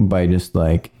think by just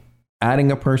like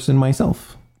adding a person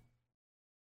myself.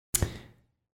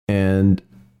 And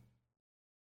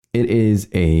it is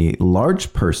a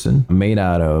large person made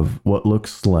out of what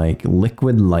looks like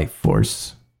liquid life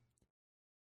force.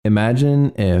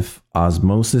 Imagine if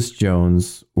Osmosis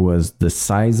Jones was the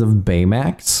size of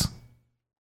Baymax.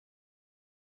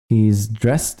 He's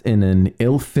dressed in an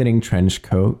ill-fitting trench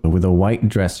coat with a white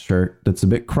dress shirt that's a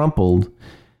bit crumpled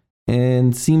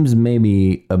and seems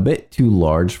maybe a bit too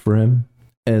large for him,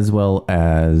 as well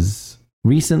as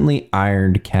recently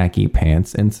ironed khaki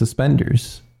pants and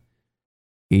suspenders.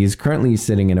 He's currently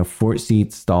sitting in a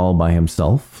 4-seat stall by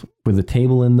himself, with a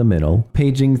table in the middle,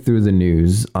 paging through the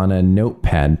news on a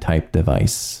notepad-type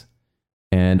device.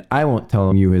 And I won't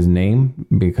tell you his name,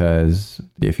 because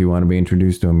if you want to be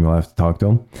introduced to him, you'll have to talk to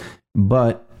him.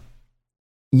 But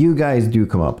you guys do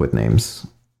come up with names.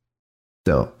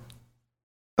 So.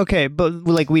 Okay, but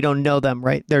like we don't know them,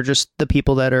 right? They're just the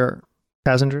people that are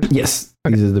passengers? Yes,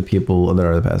 these are the people that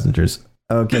are the passengers.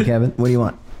 Okay, Kevin, what do you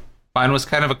want? Mine was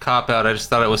kind of a cop-out. I just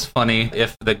thought it was funny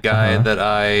if the guy that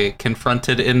I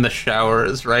confronted in the shower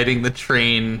is riding the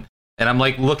train, and I'm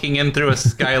like looking in through a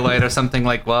skylight or something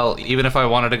like, well, even if I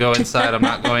wanted to go inside, I'm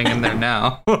not going in there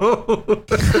now.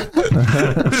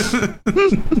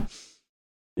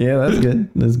 Yeah, that's good.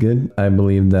 That's good. I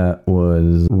believe that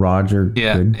was Roger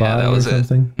Goodbody that was or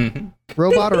something. Mm-hmm.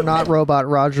 Robot or not robot,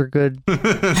 Roger Goodbody.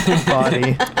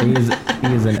 He is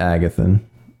an Agathan.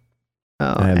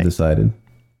 Oh, I have decided.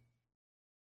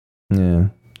 Yeah.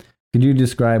 Could you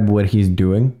describe what he's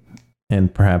doing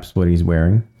and perhaps what he's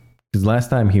wearing? Because last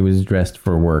time he was dressed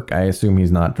for work. I assume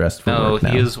he's not dressed for work now.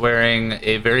 No, he is wearing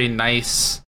a very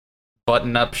nice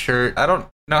button-up shirt. I don't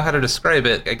know how to describe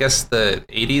it. I guess the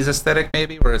 80s aesthetic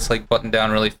maybe, where it's like buttoned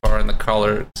down really far and the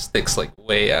collar sticks like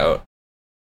way out.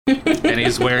 And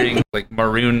he's wearing like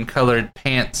maroon-colored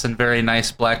pants and very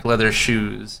nice black leather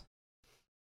shoes.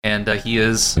 And he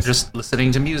is just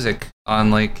listening to music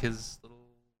on like his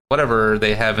whatever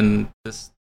they have in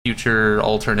this future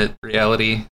alternate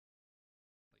reality.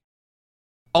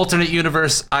 Alternate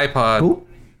universe iPod. Ooh.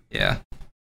 Yeah.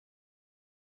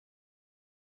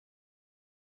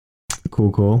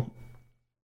 Cool.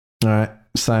 All right,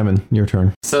 Simon, your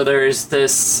turn. So there's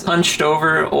this hunched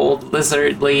over old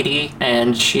lizard lady,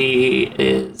 and she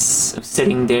is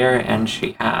sitting there, and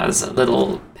she has a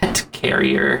little pet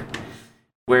carrier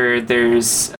where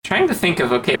there's trying to think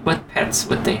of, okay, what pets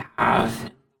would they have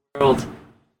in the world?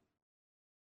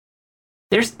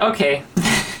 There's okay.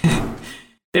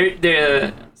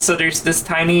 So there's this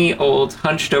tiny old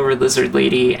hunched over lizard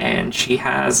lady, and she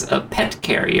has a pet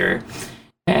carrier.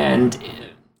 And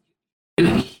you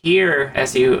hear,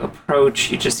 as you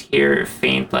approach, you just hear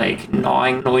faint, like,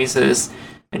 gnawing noises.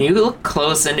 And you look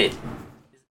close, and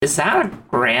is that a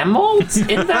grandmold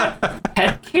in that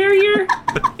pet carrier?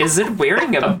 Is it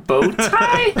wearing a bow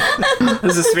tie?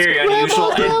 This is very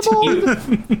unusual.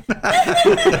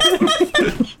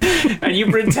 And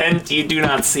you pretend you do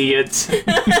not see it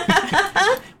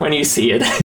when you see it.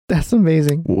 That's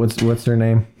amazing. What's her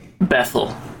name?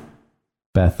 Bethel.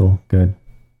 Bethel. Good.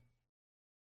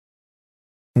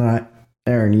 All right,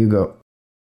 Aaron, you go.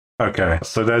 Okay,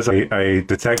 so there's a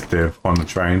detective on the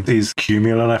train. He's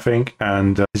Cumulan, I think,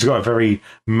 and he's got a very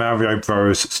Mario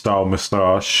Bros. Style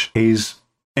moustache. He's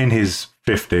in his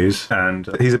 50s, and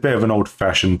he's a bit of an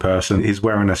old-fashioned person. He's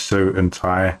wearing a suit and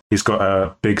tie. He's got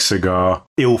a big cigar,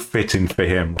 ill-fitting for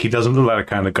him. He doesn't look like the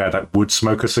kind of guy that would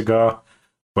smoke a cigar,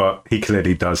 but he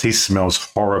clearly does. He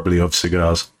smells horribly of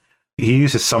cigars. He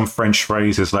uses some French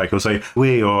phrases like he'll say,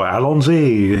 oui, or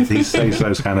allons-y. He says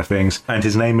those kind of things. And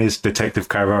his name is Detective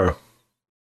Cairo.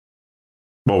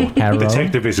 Well, Cairo?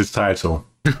 Detective is his title.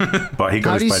 But he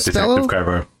goes by Detective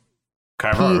Cairo.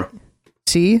 Cairo.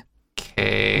 C?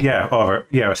 K. Yeah, or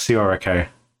a C or a K.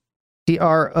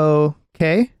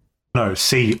 C-R-O-K? No,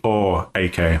 C or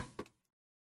A-K.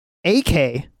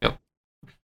 A-K? Yep.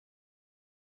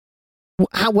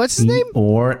 What's his name?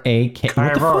 Or A-K.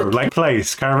 Cairo, like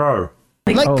place, Cairo.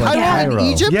 Like Cairo in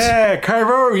Egypt? Yeah,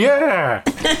 Cairo, yeah.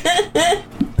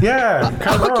 Yeah,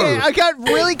 Cairo. Okay, I got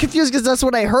really confused because that's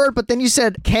what I heard, but then you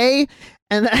said K,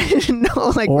 and I didn't know,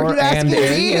 like, were you asking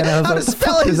me how to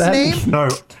spell his name? No,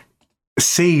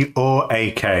 C or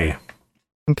A-K.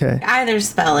 Okay. Either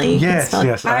spelling. Yes,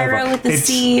 yes. Cairo with the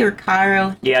C or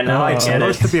Cairo. Yeah, no, I It's get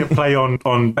it. supposed to be a play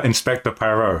on Inspector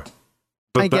Poirot.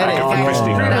 I get it. Agatha Christie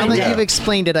Now that yeah. you've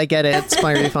explained it, I get it. It's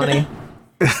very funny.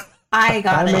 I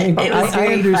got it. It was I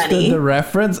very understood funny. the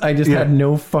reference. I just had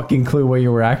no fucking clue what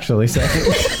you were actually saying.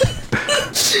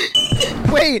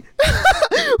 Wait.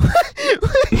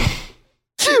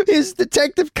 He's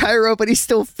Detective Cairo, but he's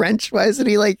still French. Why isn't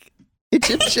he like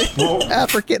Egyptian,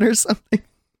 African, or something?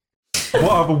 What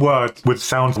other word would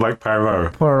sound like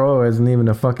Poirot? Poirot isn't even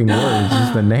a fucking word. It's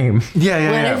just a name.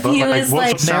 Yeah. What if But he like, was what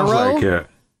like sounds Marrow? like it?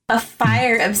 a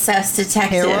fire-obsessed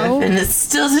detective, Hero? and it's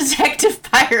still Detective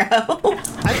Pyro?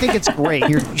 I think it's great.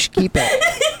 You should keep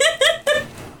it.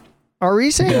 Are we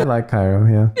I saying like Cairo,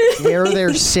 yeah. where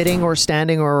they're sitting or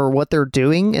standing or what they're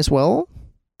doing as well?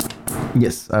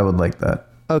 Yes, I would like that.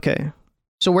 Okay.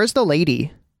 So where's the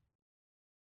lady?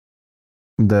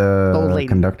 The old lady.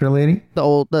 conductor lady?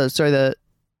 The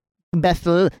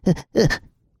Bethel.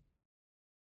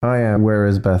 Oh yeah, where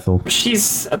is Bethel?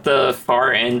 She's at the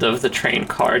far end of the train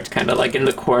cart, kind of like in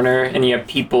the corner, and you have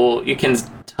people, you can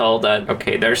tell that,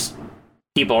 okay, there's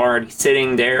people already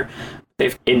sitting there.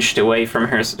 They've inched away from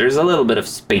her, so there's a little bit of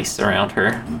space around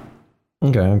her.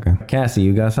 Okay. Cassie,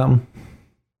 you got something?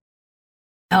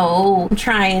 Oh, I'm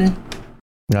trying.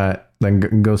 Alright, then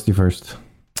Ghosty first.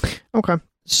 Okay.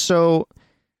 So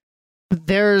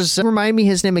there's, remind me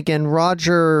his name again,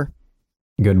 Roger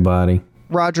Goodbody,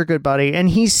 and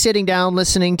he's sitting down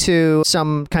listening to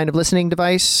some kind of listening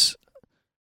device.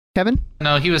 Kevin?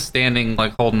 No, he was standing,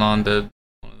 like, holding on to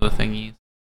one of the thingies.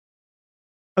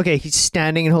 Okay, he's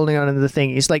standing and holding on to the thing.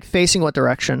 He's like facing what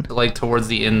direction? Like, towards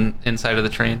the inside of the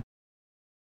train.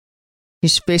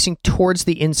 He's facing towards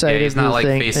the inside Yeah, he's of the not, like,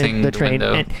 thing, facing the the train.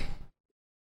 window.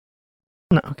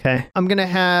 No, okay. I'm gonna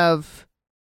have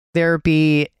there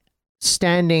be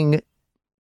standing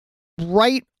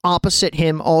right opposite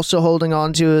him, also holding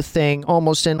on to a thing,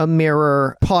 almost in a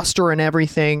mirror, posture and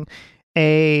everything,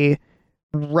 a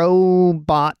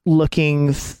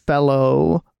robot-looking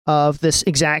fellow of this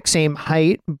exact same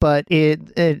height, but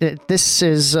this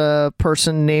is a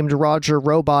person named Roger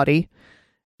Robody,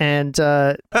 and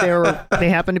they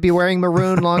happen to be wearing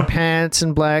maroon long pants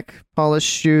and black polished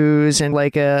shoes and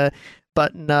like a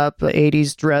button-up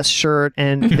 80s dress shirt,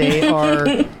 and they are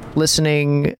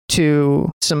listening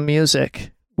to some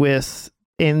music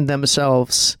within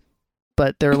themselves,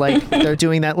 but they're like they're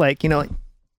doing that like, you know, like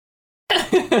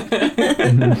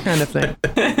kind of thing.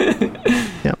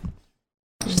 Yeah.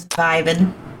 Just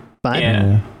vibing. Fine.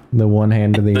 Yeah. The one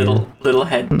hand to the ear. Little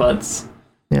headbutts.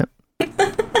 Yeah.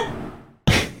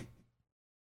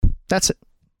 That's it.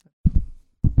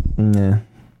 Yeah.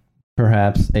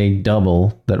 Perhaps a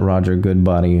double that Roger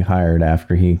Goodbody hired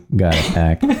after he got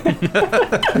attacked.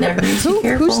 Never be too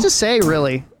careful. Who's to say,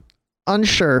 really?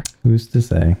 Unsure. Who's to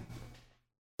say?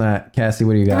 Cassie,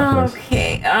 what do you got for us?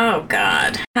 Okay. Oh,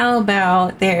 God. How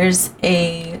about there's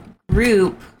a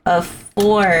group of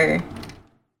 4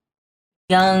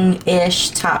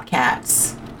 young-ish top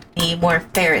cats. Need more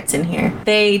ferrets in here.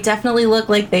 They definitely look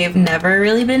like they've never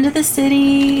really been to the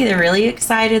city. They're really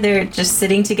excited. They're just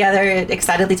sitting together,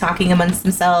 excitedly talking amongst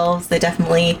themselves. They're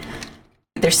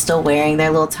still wearing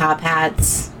their little top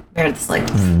hats. They're just like,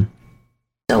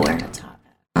 still wearing a top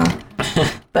hat. Huh?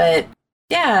 But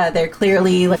yeah, they're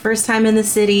clearly like first time in the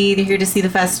city. They're here to see the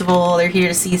festival. They're here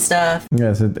to see stuff.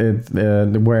 Yes,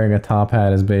 wearing a top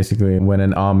hat is basically when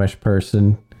an Amish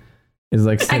person is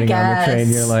like sitting on the train.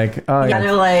 You're like, oh yeah.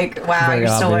 They're like, wow, Very you're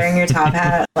still obvious. wearing your top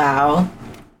hat. Wow.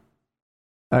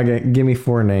 Okay, give me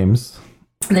 4 names.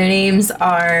 Their names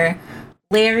are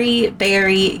Larry,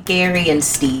 Barry, Gary, and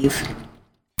Steve.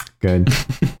 Good.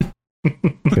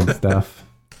 Good stuff.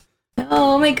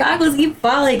 Oh, my goggles keep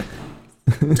falling.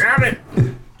 Damn it.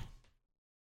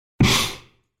 That's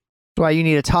why you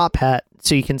need a top hat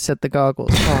so you can set the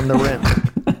goggles on the rim.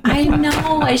 I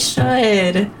know, I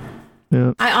should.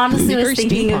 Yeah. I honestly was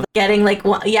thinking of getting like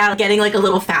getting like a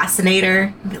little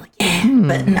fascinator. I'd be like, yeah,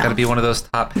 but no. Gotta be one of those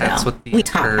top hats with the we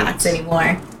top curves. hats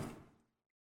anymore.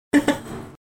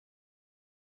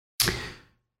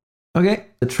 Okay,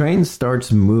 the train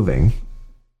starts moving.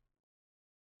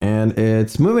 And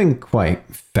it's moving quite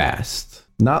fast.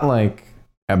 Not like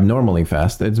abnormally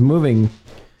fast. It's moving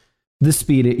the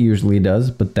speed it usually does,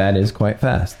 but that is quite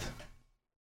fast.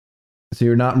 So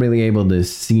you're not really able to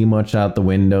see much out the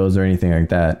windows or anything like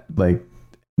that. Like,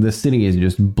 the city is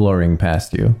just blurring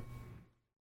past you.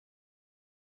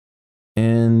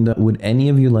 And would any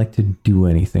of you like to do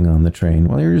anything on the train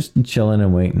while you're just chilling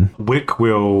and waiting? Wick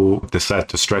will decide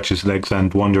to stretch his legs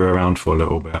and wander around for a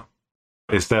little bit.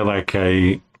 Is there like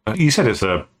you said it's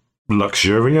a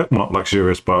luxurious, not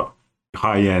luxurious, but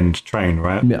high-end train,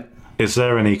 right? Yeah. Is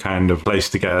there any kind of place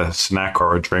to get a snack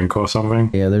or a drink or something?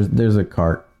 Yeah, there's a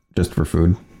cart just for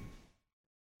food.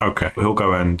 Okay, he'll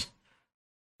go and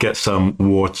get some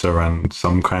water and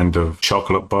some kind of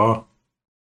chocolate bar.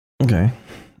 Okay.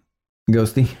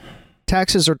 Ghosty.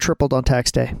 Taxes are tripled on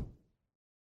tax day.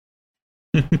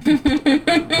 What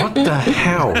the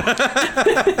hell?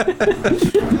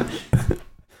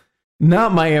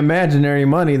 Not my imaginary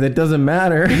money that doesn't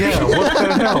matter. Yeah, what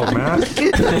the hell, man?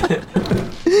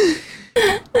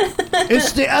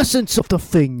 It's the essence of the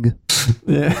thing.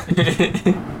 Yeah.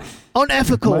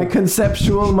 Unethical. My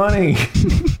conceptual money.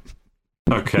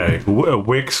 Okay,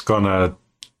 Wick's gonna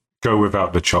go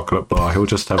without the chocolate bar. He'll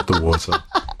just have the water.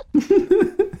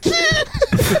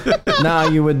 Now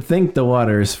you would think the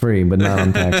water is free, but not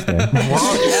on tax day.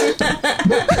 What?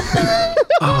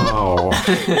 Oh.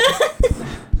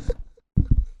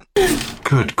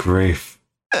 Good grief.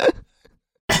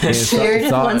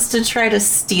 Sheridan wants to try to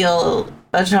steal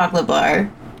a chocolate bar.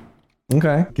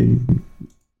 Okay.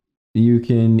 You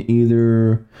can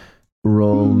either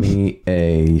roll me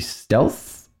a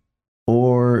stealth,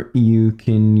 or you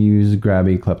can use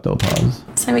grabby kleptopause.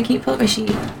 Simon, can you pull up my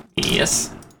sheet?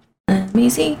 Yes. Let me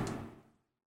see.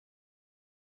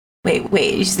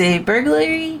 Wait, you say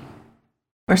burglary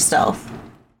or stealth?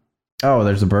 Oh,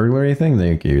 there's a burglary thing?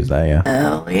 Then you can use that, yeah.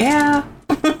 Oh yeah.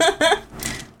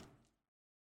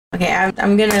 Okay,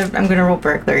 I'm gonna roll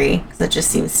burglary because that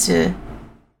just seems to.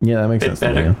 Yeah, that makes sense.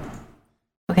 Better. Yeah.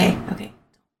 Okay.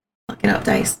 Fucking up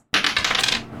dice.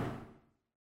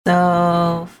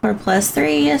 So 4 +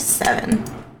 3 is 7.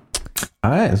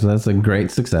 All right, so that's a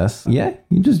great success. Yeah,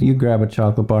 you grab a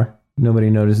chocolate bar. Nobody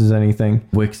notices anything.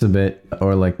 Wick's a bit,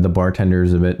 or like the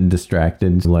bartender's a bit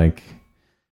distracted. Like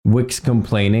Wick's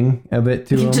complaining a bit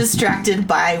to him. Distracted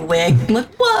by Wick. I'm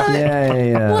like, what?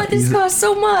 Yeah. What? This costs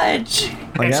so much.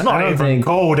 Like, It's not even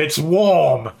cold, it's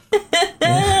warm.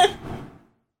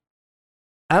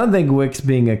 I don't think Wick's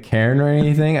being a Karen or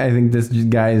anything. I think this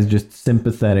guy is just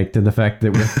sympathetic to the fact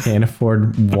that Wick can't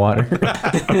afford water.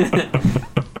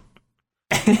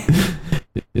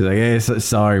 He's like, hey,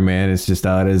 sorry, man. It's just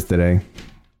how it is today.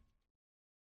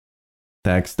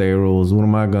 Tax day rules. What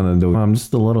am I going to do? I'm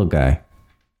just a little guy.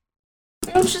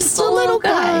 I'm just a little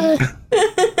guy.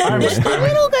 I'm just a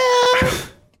little guy.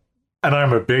 And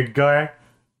I'm a big guy.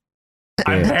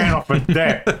 I'm paying off a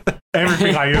debt.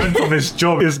 Everything I earn from this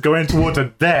job is going towards a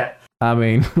debt. I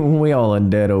mean, we all in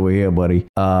debt over here, buddy.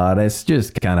 That's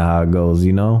just kind of how it goes,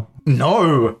 you know?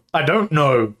 No, I don't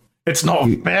know. It's not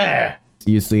fair.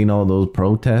 You seen all those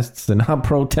protests, and I'm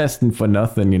protesting for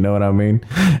nothing, you know what I mean?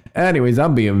 Anyways,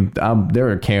 there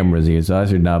are cameras here, so I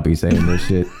should not be saying this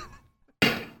shit.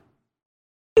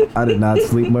 I did not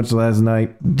sleep much last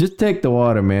night. Just take the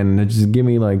water, man, and just give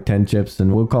me like 10 chips,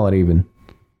 and we'll call it even.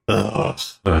 Ugh.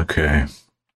 Okay.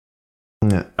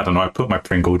 Yeah. I don't know, I put my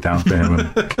Pringle down for him, and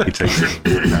he takes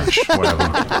it. Whatever.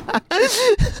 I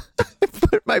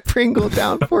put my Pringle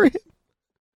down for him.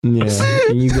 Yeah,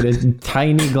 and you get a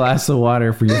tiny glass of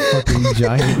water for your fucking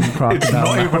giant crocodile.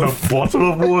 Not even a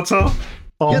bottle of water?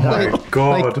 Oh my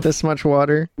god. Like this much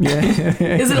water. Yeah.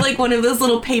 Is it like one of those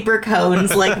little paper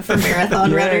cones, like for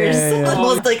marathon runners? Yeah.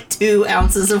 Almost like 2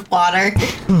 ounces of water.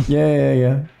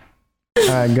 Yeah. All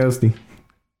right, Ghosty.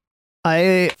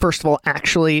 First of all,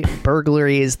 actually,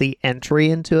 burglary is the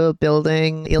entry into a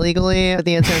building illegally with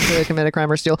the intent to commit a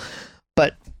crime or steal.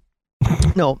 But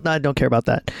no, I don't care about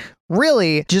that.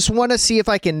 Really, just want to see if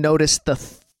I can notice the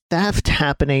theft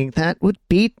happening. That would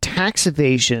be tax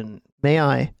evasion. May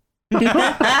I?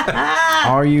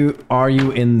 Are you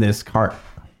in this cart?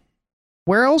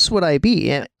 Where else would I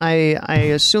be? I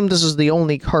assume this is the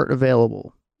only cart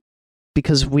available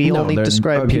because we only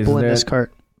describe people in this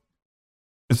cart.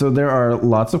 So there are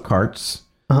lots of carts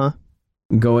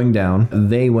going down.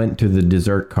 They went to the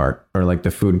dessert cart, or like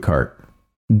the food cart.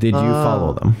 Did you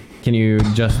follow them? Can you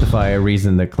justify a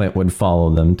reason that Clint would follow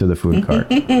them to the food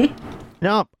cart?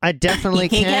 No, I definitely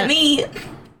Can't get me.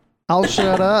 I'll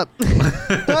shut up.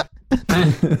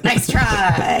 Nice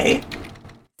try.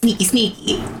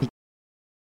 Sneaky.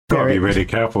 Gotta be really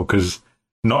careful, because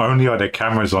not only are there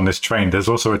cameras on this train, there's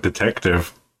also a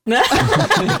detective. But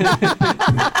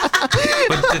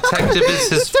detective is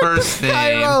his first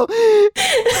name.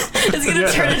 It's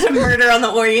gonna turn into Murder on the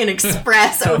Orient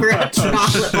Express over a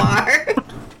chocolate bar.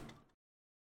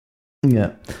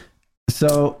 Yeah.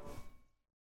 So,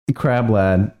 Crab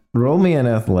Lad, roll me an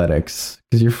athletics,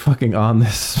 because you're fucking on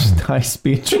this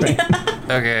high-speed train.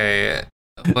 Okay.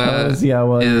 Well, Let's see how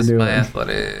well you're is doing. my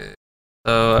athletic.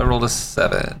 So I rolled a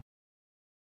 7.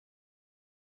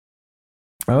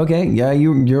 Okay, yeah,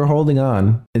 you're holding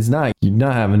on. You're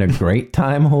not having a great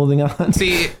time holding on.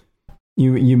 See,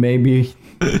 you may be.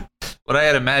 what I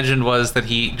had imagined was that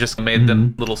he just made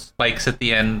them little spikes at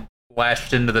the end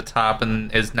lashed into the top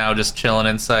and is now just chilling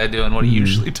inside doing what he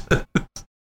usually does.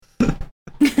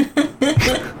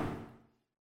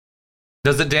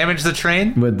 Does it damage the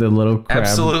train? With the little crab?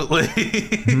 Absolutely.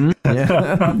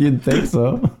 Yeah, you'd think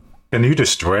so. Can you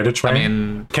destroy the train? I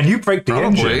mean, can you break the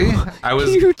probably.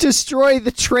 engine? You destroy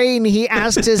the train, he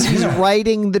asked as he's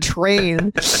riding the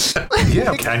train.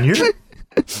 Yeah, can you?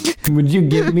 Would you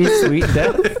give me sweet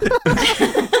death?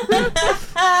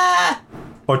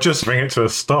 Or just bring it to a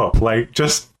stop? Like,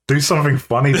 just do something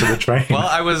funny to the train. Well,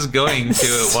 I was going to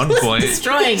at one point.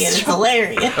 Destroying it is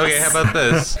hilarious. Okay, how about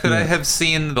this? Could I have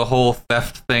seen the whole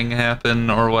theft thing happen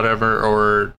or whatever,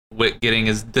 or Wit getting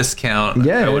his discount?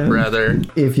 Yeah, I would rather.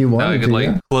 If you want I could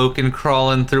to, cloak and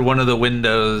crawl in through one of the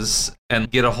windows and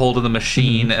get a hold of the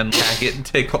machine and hack it and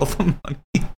take all the money.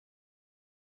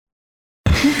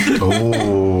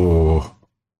 Oh,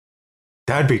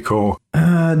 that'd be cool.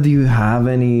 Do you have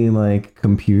any like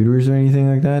computers or anything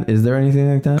like that? Is there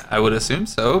anything like that? I would assume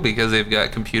so, because they've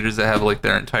got computers that have like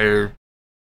their entire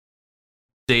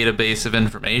database of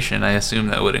information. I assume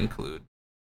that would include.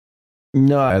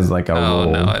 No, as like a Oh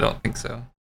role. no, I don't think so.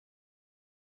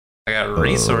 I got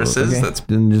resources. Okay. That's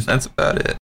Then about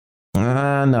it.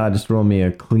 no, just roll me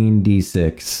a clean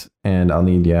d6, and I'll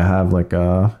need you to have like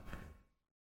a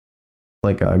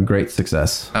great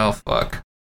success. Oh fuck.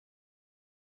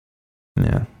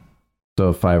 Yeah. So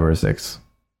a 5 or a 6.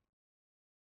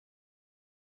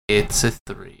 It's a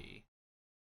 3.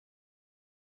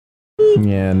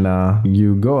 Yeah, nah.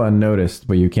 You go unnoticed,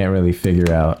 but you can't really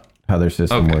figure out how their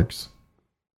system Okay. works.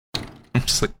 I'm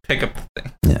just like pick up the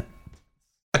thing. Yeah.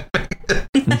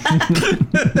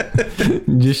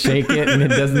 Just shake it and it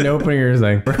doesn't open. You're just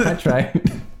like, I tried.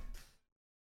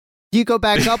 You go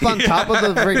back up on top of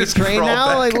the friggin' train crawl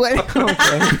now? Like, what?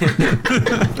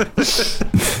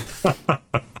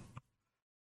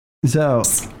 So,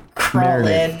 Crawl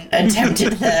Meredith. in,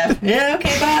 attempted theft. Yeah,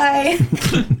 okay, bye.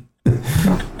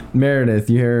 Meredith,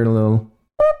 you hear a little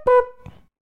boop, boop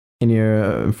in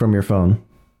your from your phone.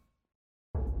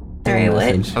 Sorry,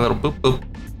 what? Message. A little boop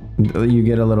boop. You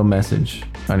get a little message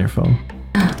on your phone.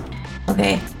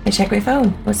 Okay, I check my phone.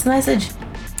 What's the message?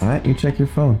 All right, you check your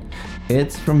phone.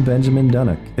 It's from Benjamin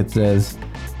Dunnock. It says,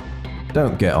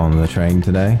 "Don't get on the train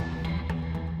today."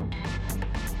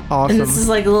 Awesome. And this is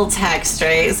like a little text,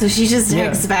 right? So she just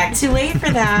texts back, too late for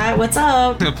that. What's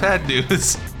up? Bad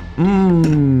news.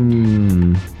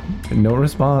 No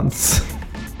response.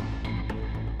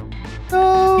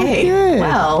 Oh, Hey, yeah.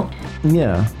 well,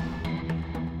 Yeah.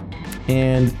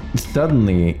 And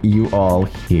suddenly you all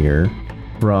hear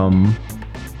from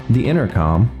the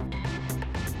intercom,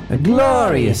 "A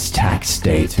glorious tax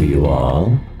day to you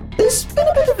all. There's been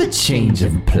a bit of a change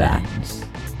of plans.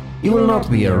 You will not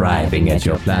be arriving at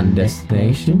your planned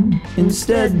destination.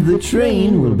 Instead, the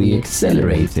train will be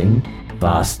accelerating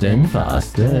faster and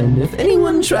faster, and if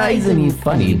anyone tries any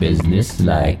funny business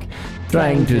like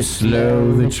trying to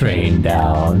slow the train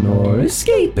down or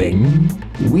escaping,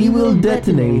 we will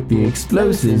detonate the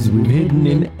explosives we've hidden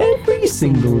in every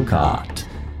single cart.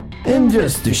 And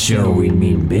just to show we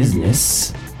mean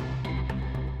business."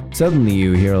 Suddenly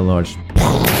you hear a large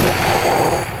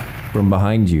from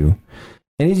behind you.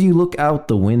 And as you look out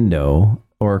the window,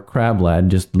 or Crab Lad,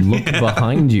 just look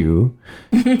behind you,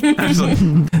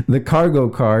 the cargo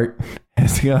cart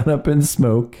has gone up in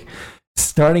smoke,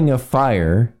 starting a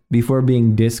fire before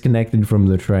being disconnected from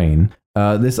the train.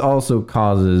 This also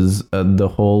causes the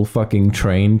whole fucking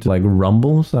train to like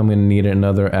rumble, so I'm going to need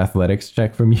another athletics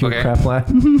check from you, Okay. Crab Lad.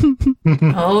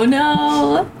 oh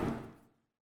no.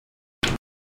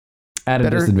 At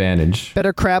a disadvantage.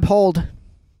 Better crab hold.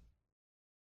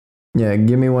 Yeah,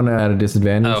 give me one at a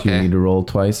disadvantage. Okay. You need to roll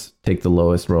twice. Take the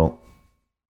lowest roll.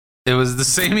 It was the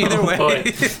same either way. boy.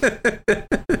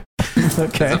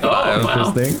 Okay. Oh,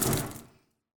 wow. Interesting.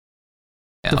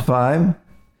 Yeah. It's a 5.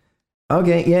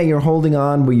 Okay, yeah, you're holding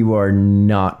on, but you are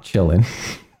not chilling.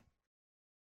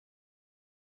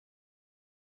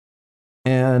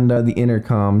 And the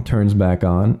intercom turns back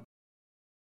on.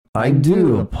 "I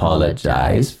do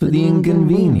apologize for the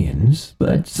inconvenience,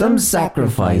 but some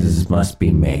sacrifices must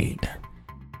be made.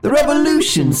 The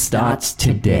revolution starts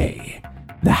today.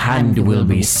 The hand will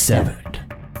be severed,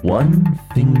 one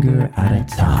finger at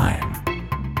a time."